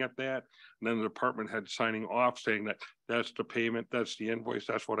looking at that. And then the department head signing off saying that that's the payment, that's the invoice,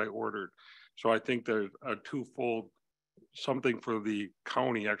 that's what I ordered. So I think there's a twofold something for the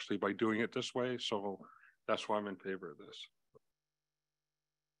county actually by doing it this way. So that's why I'm in favor of this.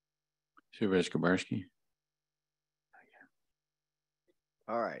 Supervisor Kubarski.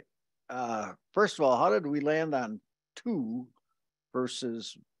 All right. First of all, how did we land on 2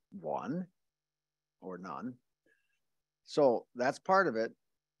 versus 1 or none? So that's part of it.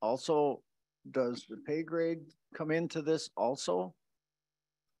 Also, does the pay grade come into this also?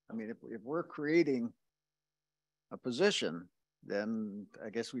 I mean, if we're creating a position, then I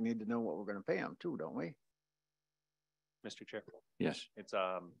guess we need to know what we're going to pay them too, don't we? Mr. Chair. Yes. It's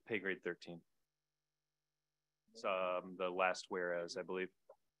pay grade 13. It's the last whereas, I believe.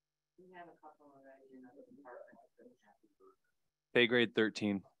 We have a couple already in other departments. Pay grade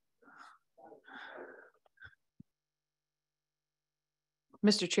 13.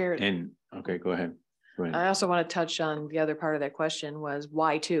 Mr. Chair. And okay, go ahead. I also want to touch on the other part of that question was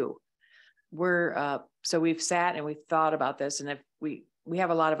why 2? We're so we've sat and we've thought about this, and if we have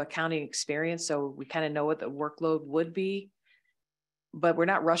a lot of accounting experience, so we kind of know what the workload would be, but we're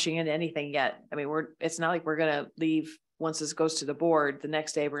not rushing into anything yet. I mean, it's not like we're going to leave once this goes to the board, the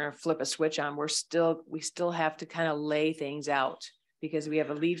next day we're going to flip a switch on. We still have to kind of lay things out because we have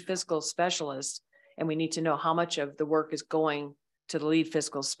a lead fiscal specialist and we need to know how much of the work is going to the lead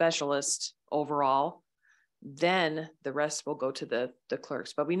fiscal specialist overall. Then the rest will go to the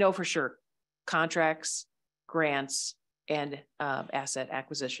clerks, but we know for sure contracts, grants, and asset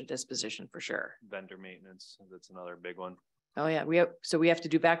acquisition disposition for sure. Vendor maintenance, that's another big one. Oh yeah, we have to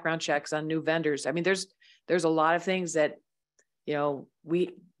do background checks on new vendors. I mean, there's a lot of things that,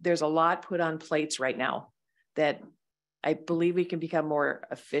 there's a lot put on plates right now that I believe we can become more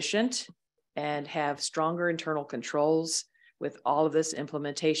efficient and have stronger internal controls with all of this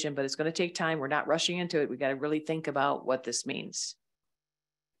implementation, but it's going to take time. We're not rushing into it. We got to really think about what this means.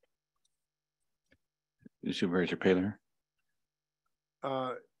 Supervisor Paylor.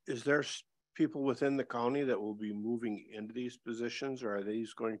 Is there people within the county that will be moving into these positions, or are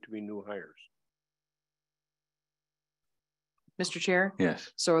these going to be new hires? Mr. Chair?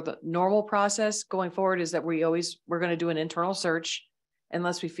 Yes. So the normal process going forward is that we're going to do an internal search.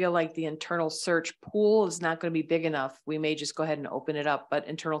 Unless we feel like the internal search pool is not going to be big enough, we may just go ahead and open it up, but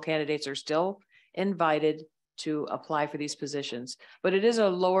internal candidates are still invited to apply for these positions. But it is a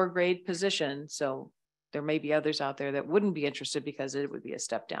lower grade position, so there may be others out there that wouldn't be interested because it would be a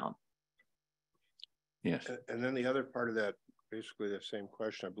step down. Yes. And then the other part of that, basically the same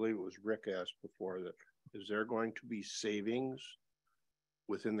question, I believe it was Rick asked before, that is there going to be savings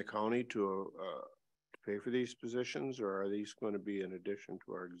within the county to pay for these positions, or are these going to be in addition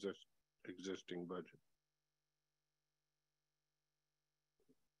to our existing budget?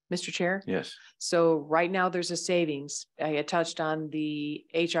 Mr. Chair? Yes. So right now there's a savings. I had touched on the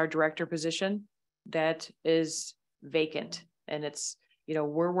HR director position that is vacant. And it's, you know,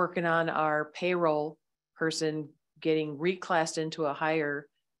 we're working on our payroll person getting reclassed into a higher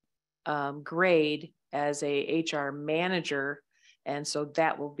grade as a HR manager. And so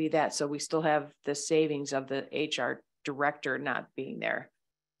that will be that. So we still have the savings of the HR director not being there.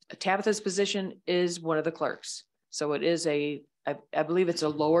 Tabitha's position is one of the clerks. So it is I believe it's a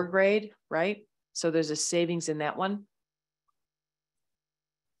lower grade, right? So there's a savings in that one.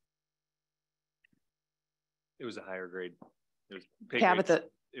 It was a higher grade. It was pay Tabitha. grade,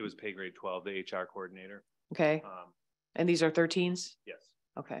 it was pay grade 12, the HR coordinator. Okay. And these are 13s? Yes.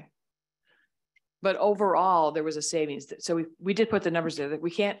 Okay. But overall, there was a savings. So we did put the numbers there that we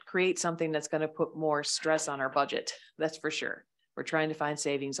can't create something that's going to put more stress on our budget. That's for sure. We're trying to find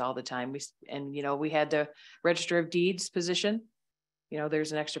savings all the time. You know, we had the Register of Deeds position. You know,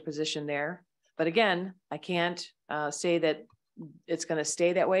 there's an extra position there. But again, I can't say that it's going to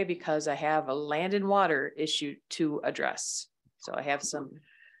stay that way because I have a land and water issue to address. So I have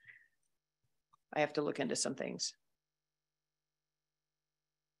to look into some things.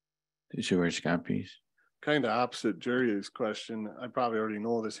 Supervisor Scott, please. Kind of opposite Jerry's question. I probably already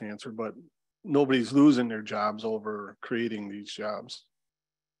know this answer, but nobody's losing their jobs over creating these jobs.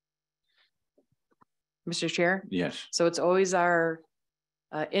 Mr. Chair? Yes. So it's always our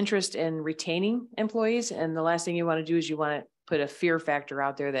interest in retaining employees. And the last thing you want to do is you want to put a fear factor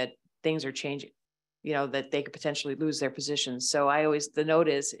out there that things are changing, you know, that they could potentially lose their positions. So the note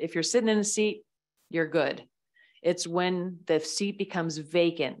is, if you're sitting in a seat, you're good. It's when the seat becomes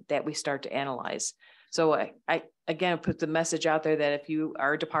vacant that we start to analyze. So I again, put the message out there that if you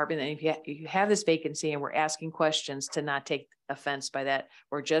are a department and if you have this vacancy and we're asking questions, to not take offense by that.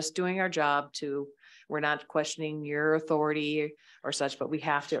 We're just doing our job we're not questioning your authority or such, but we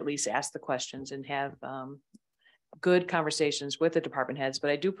have to at least ask the questions and have good conversations with the department heads. But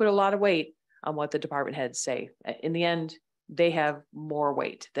I do put a lot of weight on what the department heads say. In the end, they have more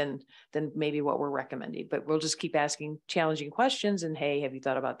weight than maybe what we're recommending, but we'll just keep asking challenging questions and, hey, have you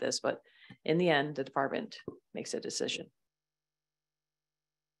thought about this? But in the end, the department makes a decision.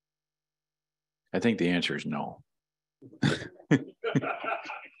 I think the answer is no.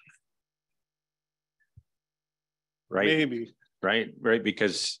 Right? Maybe. Right,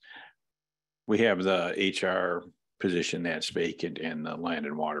 because we have the HR position that's vacant and the land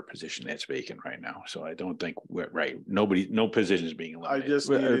and water position that's vacant right now. So I don't think no position is being I eliminated. just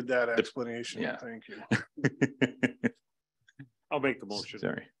needed that explanation. Yeah. Thank you. I'll make the motion.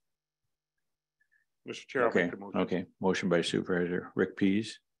 Sorry. Mr. Chair, I'll Okay, make the motion. okay. Motion by Supervisor Rick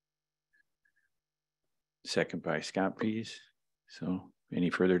Pease. Second by Scott Pease. So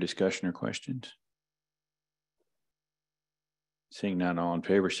any further discussion or questions? Seeing none, all in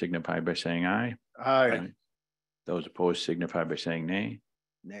favor signify by saying aye. Aye. Those opposed signify by saying nay.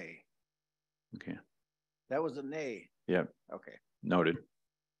 Nay. Okay, That was a nay. yep, Okay. noted.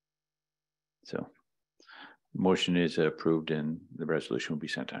 So motion is approved and the resolution will be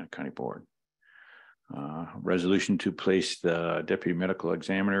sent to county board. Resolution to place the deputy medical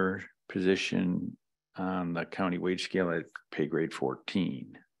examiner position on the county wage scale at pay grade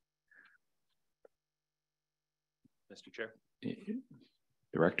 14. Mr. Chair.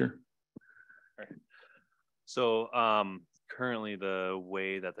 Director? So currently the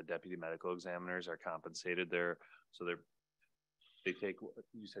way that the deputy medical examiners are compensated, they take,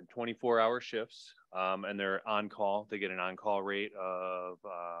 you said 24-hour shifts, and they're on call. They get an on-call rate of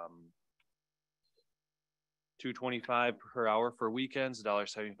 $2.25 per hour for weekends,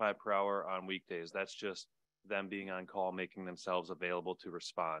 $1.75 per hour on weekdays. That's just them being on call, making themselves available to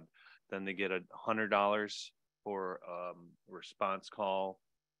respond. Then they get $100 for response call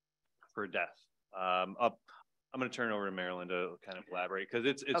for death. I'm going to turn it over to Marilyn to kind of elaborate, because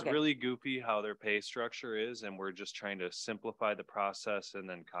it's Okay. really goofy how their pay structure is, and we're just trying to simplify the process and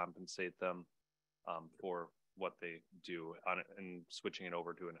then compensate them for what they do on it, and switching it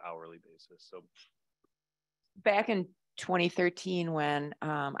over to an hourly basis. So Back in 2013, when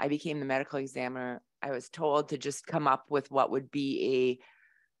I became the medical examiner, I was told to just come up with what would be a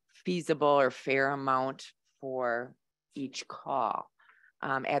feasible or fair amount for each call.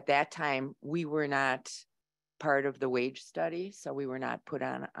 At that time, we were not part of the wage study, so we were not put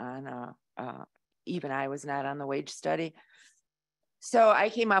on even I was not on the wage study. So I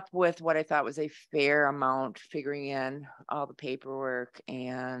came up with what I thought was a fair amount, figuring in all the paperwork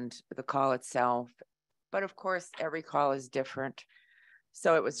and the call itself. But of course, every call is different.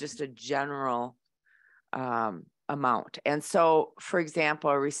 So it was just a general amount. And so, for example,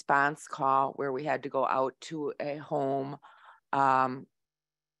 a response call where we had to go out to a home I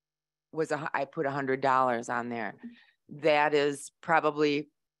put $100 on there. That is probably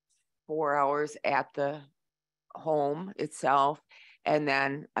 4 hours at the home itself, and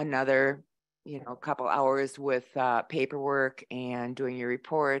then another, couple hours with paperwork and doing your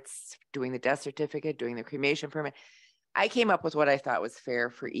reports, doing the death certificate, doing the cremation permit. I came up with what I thought was fair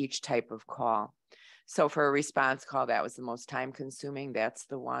for each type of call. So for a response call, that was the most time consuming. That's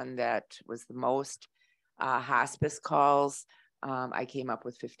the one that was the most. Hospice calls, I came up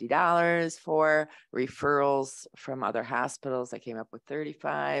with $50 for. Referrals from other hospitals, I came up with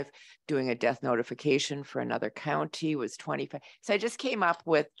 $35. Doing a death notification for another county was $25. So I just came up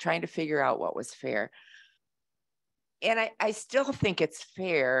with trying to figure out what was fair. And I still think it's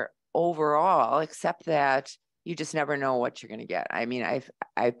fair overall, except that you just never know what you're going to get. I mean,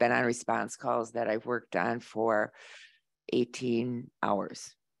 I've been on response calls that I've worked on for 18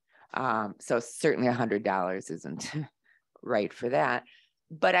 hours. So certainly $100 isn't right for that,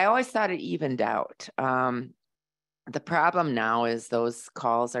 but I always thought it evened out. The problem now is those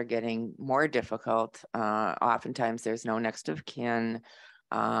calls are getting more difficult. Oftentimes there's no next of kin.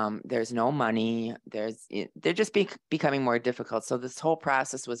 There's no money. They're just becoming more difficult. So this whole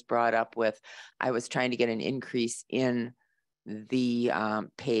process was brought up with, I was trying to get an increase in the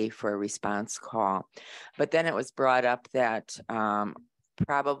pay for a response call. But then it was brought up that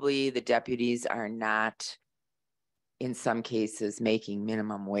probably the deputies are not, in some cases, making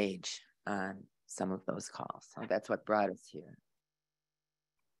minimum wage on some of those calls. So that's what brought us here.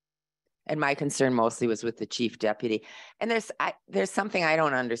 And my concern mostly was with the chief deputy. And there's something I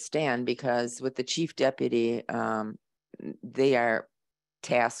don't understand, because with the chief deputy, they are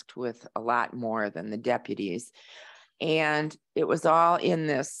tasked with a lot more than the deputies. And it was all in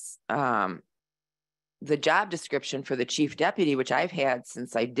this, the job description for the chief deputy, which I've had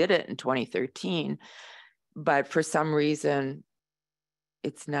since I did it in 2013. But for some reason,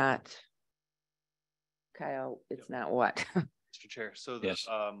 it's not, Kyle, it's not what? Mr. Chair, so Yes.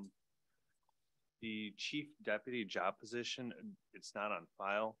 The chief deputy job position, it's not on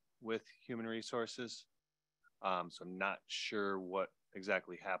file with Human Resources. So I'm not sure what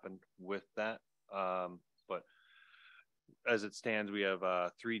exactly happened with that. But as it stands, we have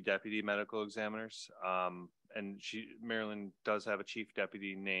 3 deputy medical examiners. And Maryland does have a chief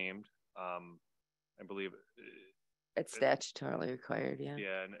deputy named. I believe It's statutorily required, yeah.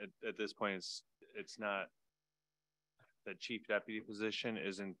 Yeah, and at this point, it's not, the chief deputy position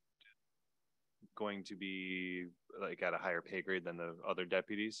isn't going to be like at a higher pay grade than the other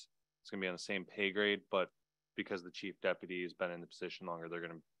deputies. It's gonna be on the same pay grade, but because the chief deputy has been in the position longer, they're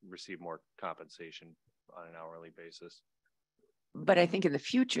gonna receive more compensation on an hourly basis. But I think in the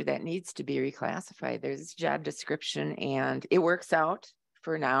future that needs to be reclassified. There's a job description and it works out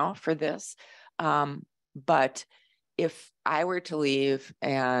for now for this. But if I were to leave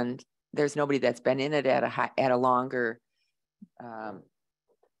and there's nobody that's been in it at a longer,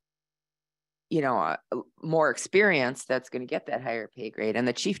 more experience, that's going to get that higher pay grade. And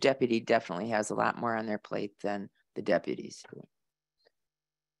the chief deputy definitely has a lot more on their plate than the deputies do.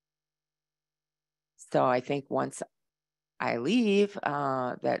 So I think once I leave,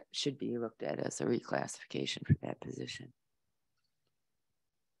 that should be looked at as a reclassification for that position.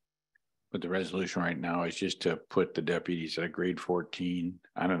 But the resolution right now is just to put the deputies at a grade 14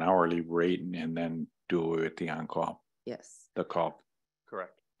 on an hourly rate and then do away with the on-call. Yes. The call.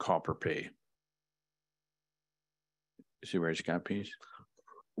 Correct. Call per pay. See where it's got piece?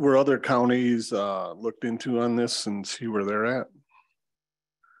 Were other counties looked into on this and see where they're at?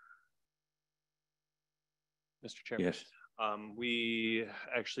 Mr. Chairman. Yes. We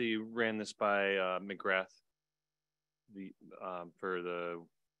actually ran this by McGrath for the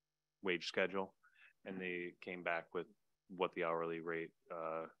wage schedule, and they came back with what the hourly rate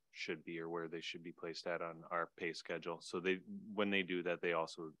should be or where they should be placed at on our pay schedule. So when they do that, they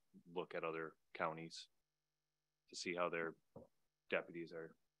also look at other counties to see how their deputies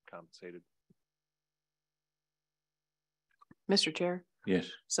are compensated. Mr. Chair, Yes.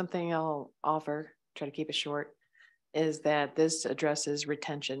 something I'll offer, try to keep it short, is that this addresses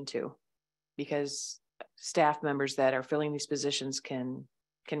retention too, because staff members that are filling these positions can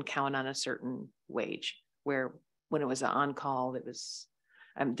count on a certain wage, where when it was an on-call, it was,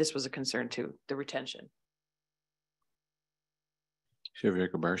 this was a concern too, the retention. Supervisor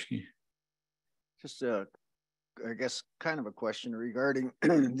Kubarski. Just I guess kind of a question regarding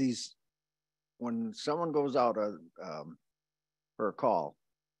these, when someone goes out for a call,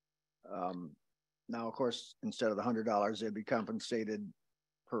 now of course, instead of the $100, they'd be compensated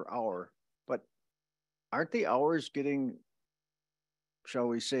per hour, but aren't the hours getting, shall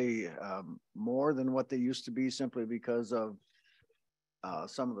we say, more than what they used to be simply because of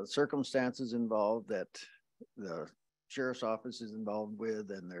some of the circumstances involved that the sheriff's office is involved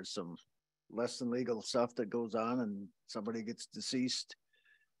with, and there's some less than legal stuff that goes on and somebody gets deceased.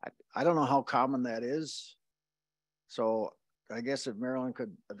 I don't know how common that is. So I guess if Marilyn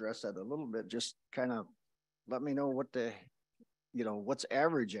could address that a little bit, just kind of let me know what the, what's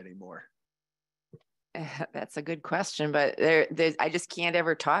average anymore. That's a good question, but I just can't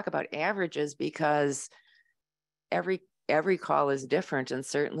ever talk about averages because every call is different. And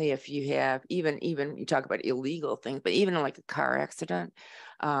certainly if you have even you talk about illegal things, but even like a car accident,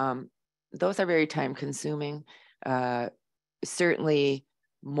 those are very time consuming. Certainly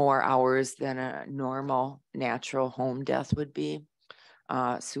more hours than a normal natural home death would be.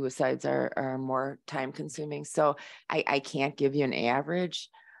 Suicides are more time consuming. So I can't give you an average.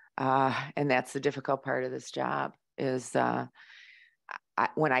 And that's the difficult part of this job is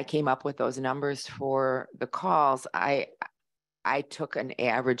when I came up with those numbers for the calls, I took an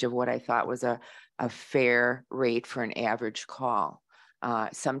average of what I thought was a fair rate for an average call.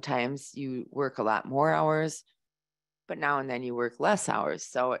 Sometimes you work a lot more hours, but now and then you work less hours.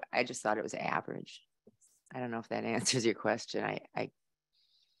 So I just thought it was average. I don't know if that answers your question. I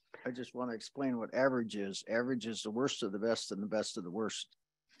just want to explain what average is. Average is the worst of the best and the best of the worst.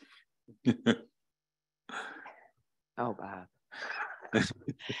 Oh, Bob.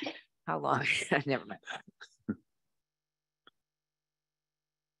 How long? Never mind.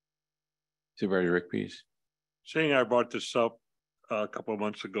 Supervisor Rick Pease. Saying I brought this up a couple of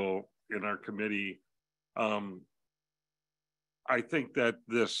months ago in our committee. I think that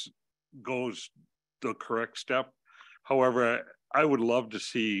this goes the correct step. However, I would love to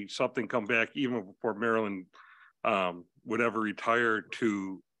see something come back even before Marilyn would ever retire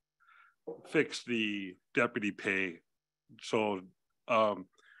to fix the deputy pay. So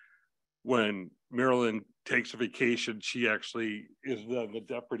when Marilyn takes a vacation, she actually is the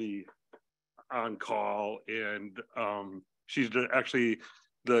deputy on call, and she's actually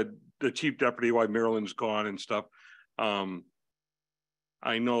the chief deputy while Marilyn's gone and stuff.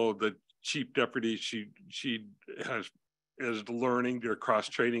 I know the chief deputy, she is learning, they're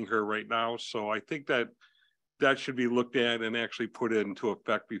cross-training her right now. So I think that should be looked at and actually put into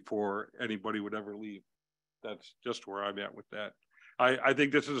effect before anybody would ever leave. That's just where I'm at with that. I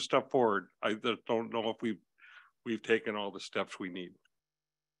think this is a step forward. I just don't know if we've taken all the steps we need.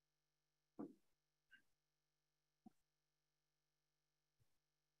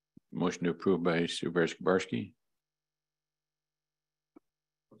 Motion to approve by Supervisor Kubarski.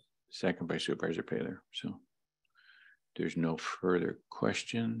 Second by Supervisor Paylor. So there's no further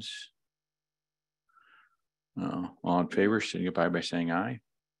questions. All in favor signify by saying aye.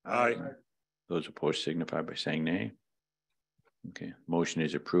 Aye. Those opposed signify by saying nay. Okay, motion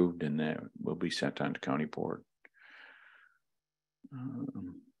is approved and that will be sent on to county board.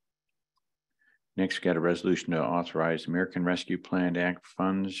 Next, we got a resolution to authorize American Rescue Plan Act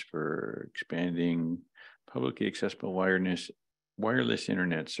funds for expanding publicly accessible wireless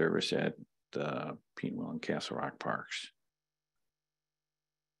internet service at Petenwell and Castle Rock parks.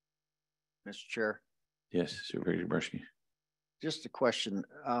 Mr. Chair. Yes, Supervisor Kubarski. Just a question.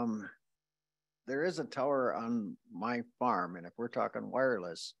 There is a tower on my farm, and if we're talking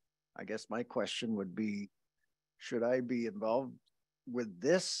wireless, I guess my question would be, should I be involved with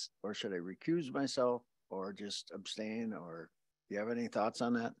this, or should I recuse myself, or just abstain, or do you have any thoughts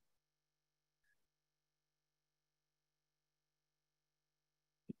on that?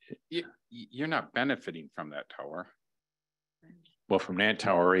 You're not benefiting from that tower. Well, from that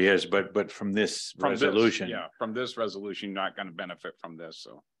tower he is, but from this resolution. Yeah, from this resolution, you're not going to benefit from this.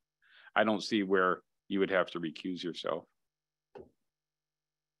 So I don't see where you would have to recuse yourself.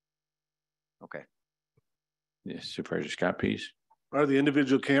 Okay. Yes, Supervisor Scott Pease. Are the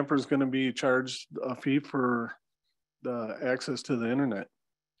individual campers going to be charged a fee for the access to the internet?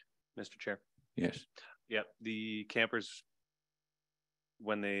 Mr. Chair. Yes. Yep. The campers,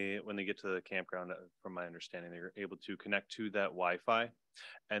 when they get to the campground, from my understanding, they're able to connect to that Wi-Fi,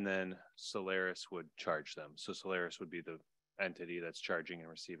 and then Solaris would charge them. So Solaris would be the entity that's charging and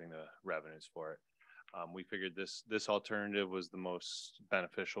receiving the revenues for it. We figured this alternative was the most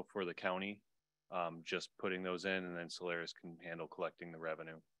beneficial for the county. Just putting those in, and then Solaris can handle collecting the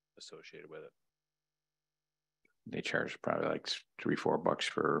revenue associated with it. They charge probably like $3-4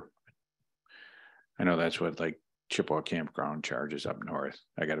 for, I know that's what like Chippewa Campground charges up north.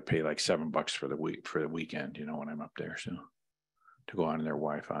 I got to pay like $7 for the weekend, when I'm up there. So to go on their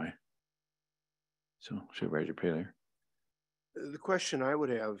Wi-Fi. So Supervisor Paylor. The question I would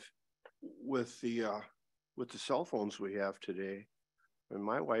have with the with the cell phones we have today, and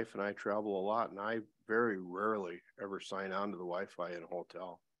my wife and I travel a lot, and I very rarely ever sign on to the Wi-Fi in a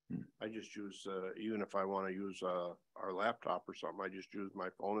hotel. I just use, even if I want to use our laptop or something, I just use my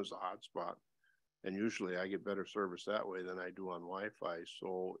phone as a hotspot. And usually I get better service that way than I do on Wi-Fi.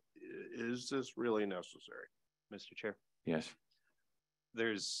 So is this really necessary? Mr. Chair, Yes.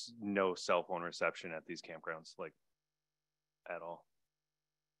 there's no cell phone reception at these campgrounds, like at all.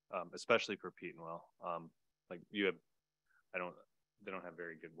 Especially for Petenwell. Like you have, they don't have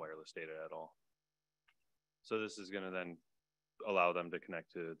very good wireless data at all. So this is gonna then allow them to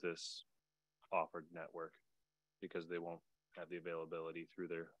connect to this offered network because they won't have the availability through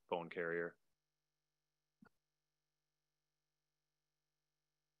their phone carrier.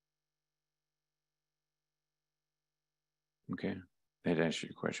 Okay, that answers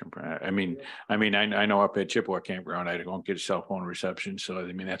your question. Brad. I know up at Chippewa Campground, I don't get cell phone reception, so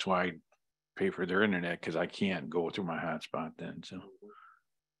I mean, that's why I pay for their internet, because I can't go through my hotspot then, so.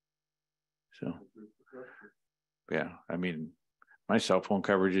 Yeah, I mean, my cell phone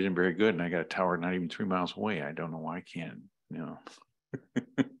coverage isn't very good, and I got a tower not even 3 miles away. I don't know why I can't, you know.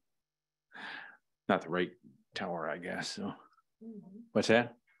 Not the right tower, I guess, so. What's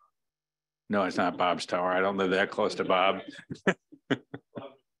that? No, it's not Bob's tower. I don't live that close to Bob.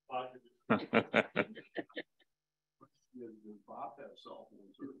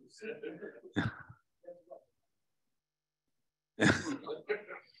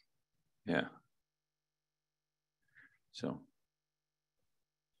 Yeah. So.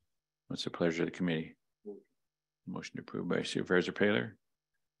 What's the pleasure of the committee? Motion approved by Supervisor Paylor.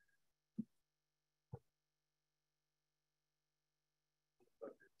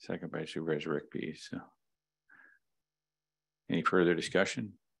 Second by Supervisor Rick Pease. So. Any further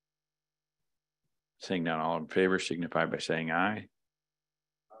discussion? Seeing none, all in favor signify by saying aye.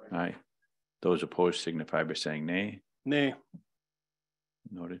 Aye. Those opposed signify by saying nay. Nay.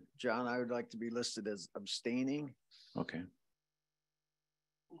 Noted. John, I would like to be listed as abstaining. Okay.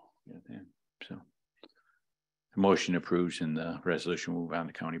 Yeah, then, so. The motion approves and the resolution will move on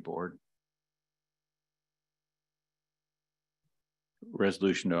to county board.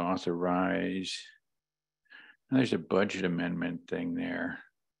 Resolution to authorize. There's a budget amendment thing there.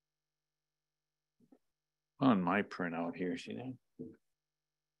 On my printout here, see that?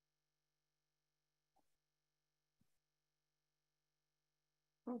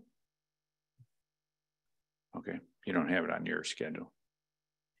 Okay, you don't have it on your schedule.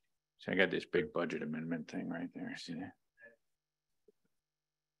 So I got this big budget amendment thing right there, see that?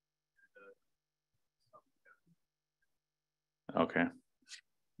 Okay.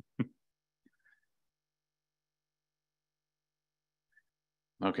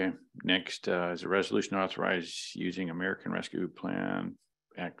 Okay, next is a resolution authorized using American Rescue Plan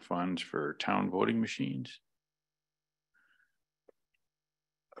Act funds for town voting machines.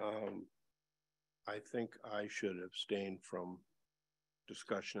 I think I should abstain from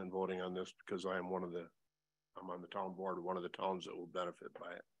discussion and voting on this because I'm on the town board, one of the towns that will benefit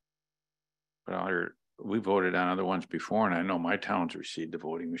by it. But we voted on other ones before, and I know my town's received the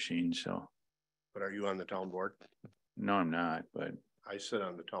voting machine, so. But are you on the town board? No, I'm not, but. I sit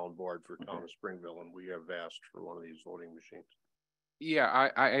on the town board for town of Springville, and we have asked for one of these voting machines. Yeah,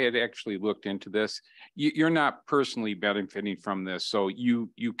 I had actually looked into this. You're not personally benefiting from this, so you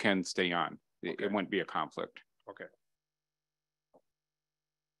can stay on. Okay. It wouldn't be a conflict. Okay.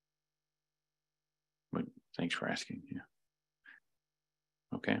 But thanks for asking. Yeah.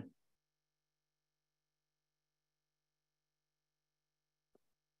 Okay.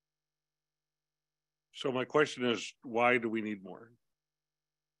 So my question is, why do we need more?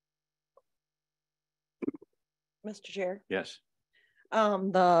 Mr. Chair, Yes.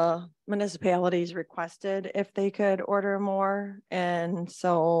 the municipalities requested if they could order more. And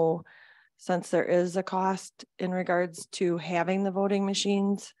so since there is a cost in regards to having the voting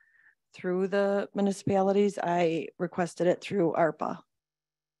machines through the municipalities, I requested it through ARPA.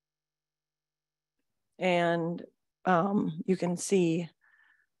 And you can see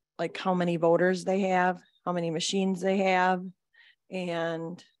like how many voters they have, how many machines they have.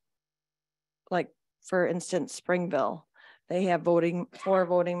 And like, for instance, Springville, they have 4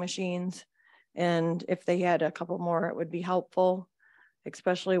 voting machines. And if they had a couple more, it would be helpful,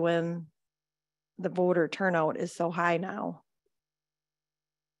 especially when the voter turnout is so high now.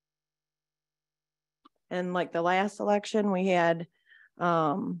 And like the last election, we had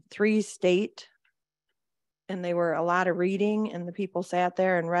 3 state, and they were a lot of reading, and the people sat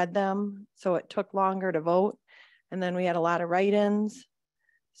there and read them. So it took longer to vote. And then we had a lot of write-ins.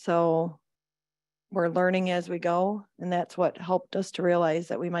 So we're learning as we go. And that's what helped us to realize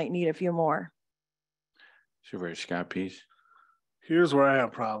that we might need a few more. Supervisor Scott Pease. Here's where I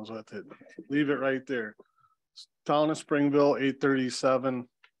have problems with it. Leave it right there. Town of Springville, 837,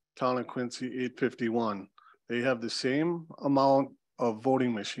 Town of Quincy, 851. They have the same amount of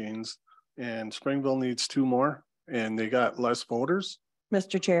voting machines and Springville needs 2 more and they got less voters.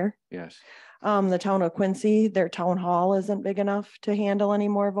 Mr. Chair, Yes. the town of Quincy, their town hall isn't big enough to handle any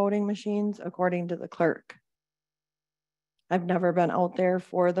more voting machines, according to the clerk. I've never been out there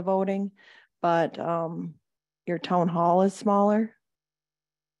for the voting, but your town hall is smaller.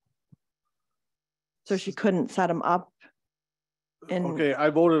 So she couldn't set them up. Okay, I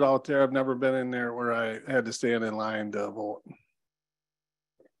voted out there. I've never been in there where I had to stand in line to vote.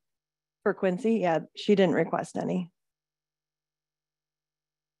 For Quincy, yeah, she didn't request any.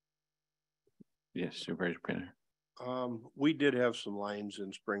 Yes, Supervisor Pinner. We did have some lines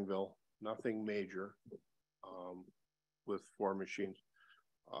in Springville, nothing major, with 4 machines.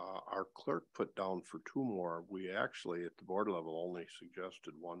 Our clerk put down for 2 more. We actually at the board level only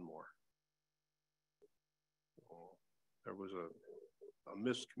suggested 1 more. There was a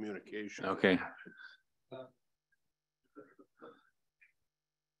miscommunication. Okay.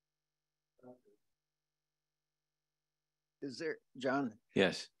 Is there, John?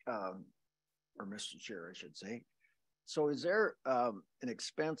 Yes. Or Mr. Chair, I should say. So is there an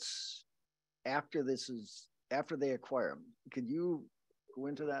expense after after they acquire them? Could you go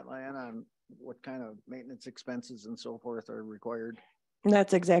into that, Lyanna, on what kind of maintenance expenses and so forth are required?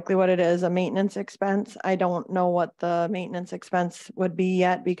 That's exactly what it is, a maintenance expense. I don't know what the maintenance expense would be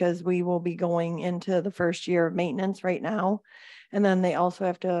yet because we will be going into the first year of maintenance right now. And then they also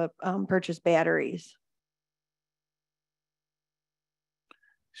have to purchase batteries.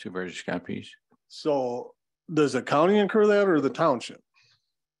 Supervisor Scott Pease. So does the county incur that or the township?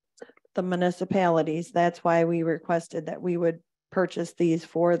 The municipalities, that's why we requested that we would purchase these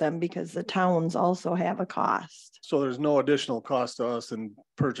for them because the towns also have a cost. So there's no additional cost to us in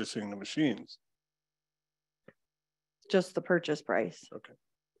purchasing the machines. Just the purchase price. Okay.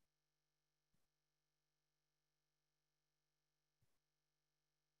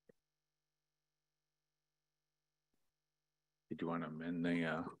 Did you want to amend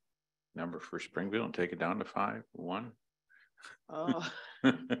the number for Springville and take it down to 5, 1? Oh.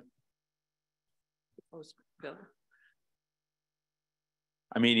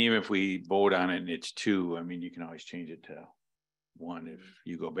 I mean, even if we vote on it and it's 2, I mean, you can always change it to 1 if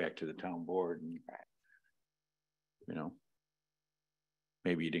you go back to the town board and, you know,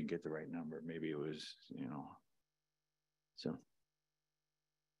 maybe you didn't get the right number. Maybe it was, you know, so.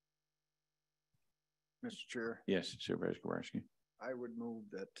 Mr. Chair. Yes, Supervisor Kowarski. I would move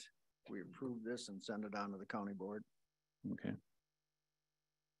that we approve this and send it on to the county board. Okay.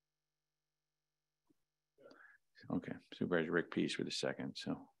 Okay, Supervisor Rick Pease for the second,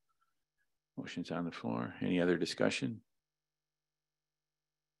 so. Motion's on the floor. Any other discussion?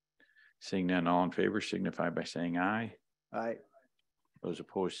 Seeing none, all in favor signify by saying aye. Aye. Those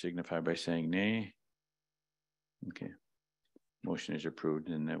opposed signify by saying nay. Okay. Motion is approved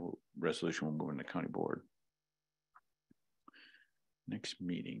and the resolution will move in the county board. Next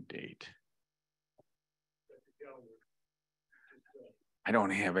meeting date. I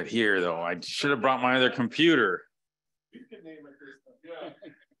don't have it here though. I should have brought my other computer. You can name it this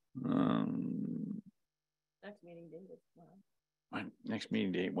Next meeting date is tomorrow. My next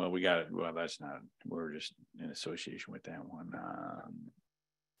meeting date, well, we got it. Well, that's not, we're just in association with that one.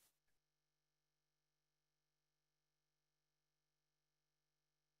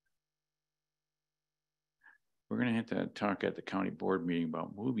 We're gonna have to talk at the county board meeting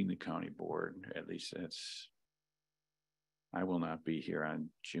about moving the county board. At least that's, I will not be here on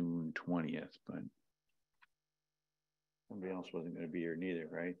June 20th, but somebody else wasn't gonna be here neither,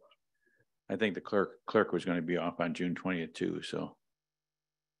 right? I think the clerk was gonna be off on June 20th too, so.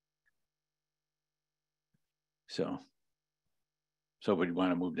 So we'd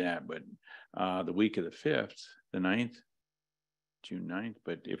want to move that, but the week of the 5th, the 9th, June 9th,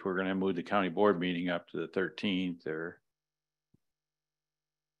 but if we're gonna move the county board meeting up to the 13th or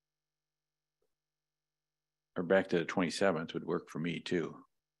back to the 27th would work for me too.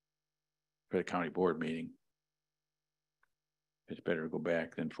 For the county board meeting. It's better to go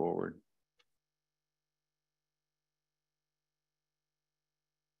back than forward.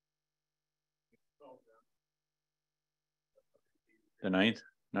 The 9th,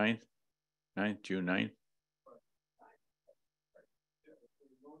 June 9th.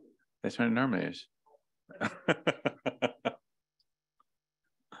 That's what it normally is.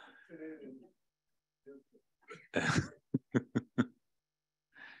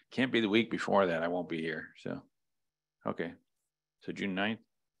 Can't be the week before that. I won't be here. So, okay. So June 9th.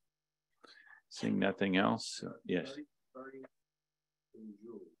 Seeing nothing else, yes. Starting in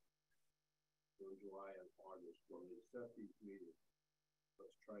June, or July and August, when we set these meetings,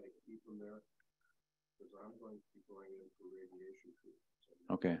 let's try to keep them there. Because I'm going to be going in for radiation treatment. So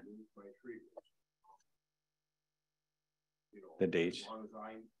Okay. my treatments. You know, The dates. As long as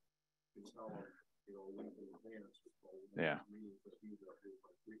I can tell them, you know, when in advance. Yeah. Meetings that these are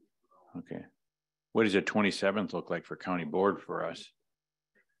my treatments for now. Okay. What does the 27th look like for county board for us?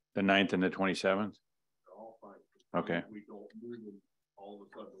 The 9th and the 27th? They're all fine. Okay. We don't move them all of a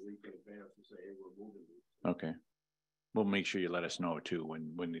sudden a week in advance and say, hey, we're moving these. Okay. We'll make sure you let us know too,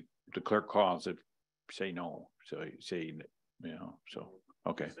 when the clerk calls it, say no, so you say, you know, so,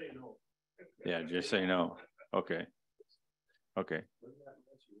 okay. Say no. Yeah, just say no. Okay. Okay.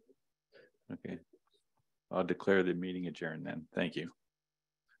 Okay. I'll declare the meeting adjourned then. Thank you.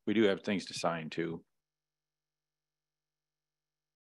 We do have things to sign too.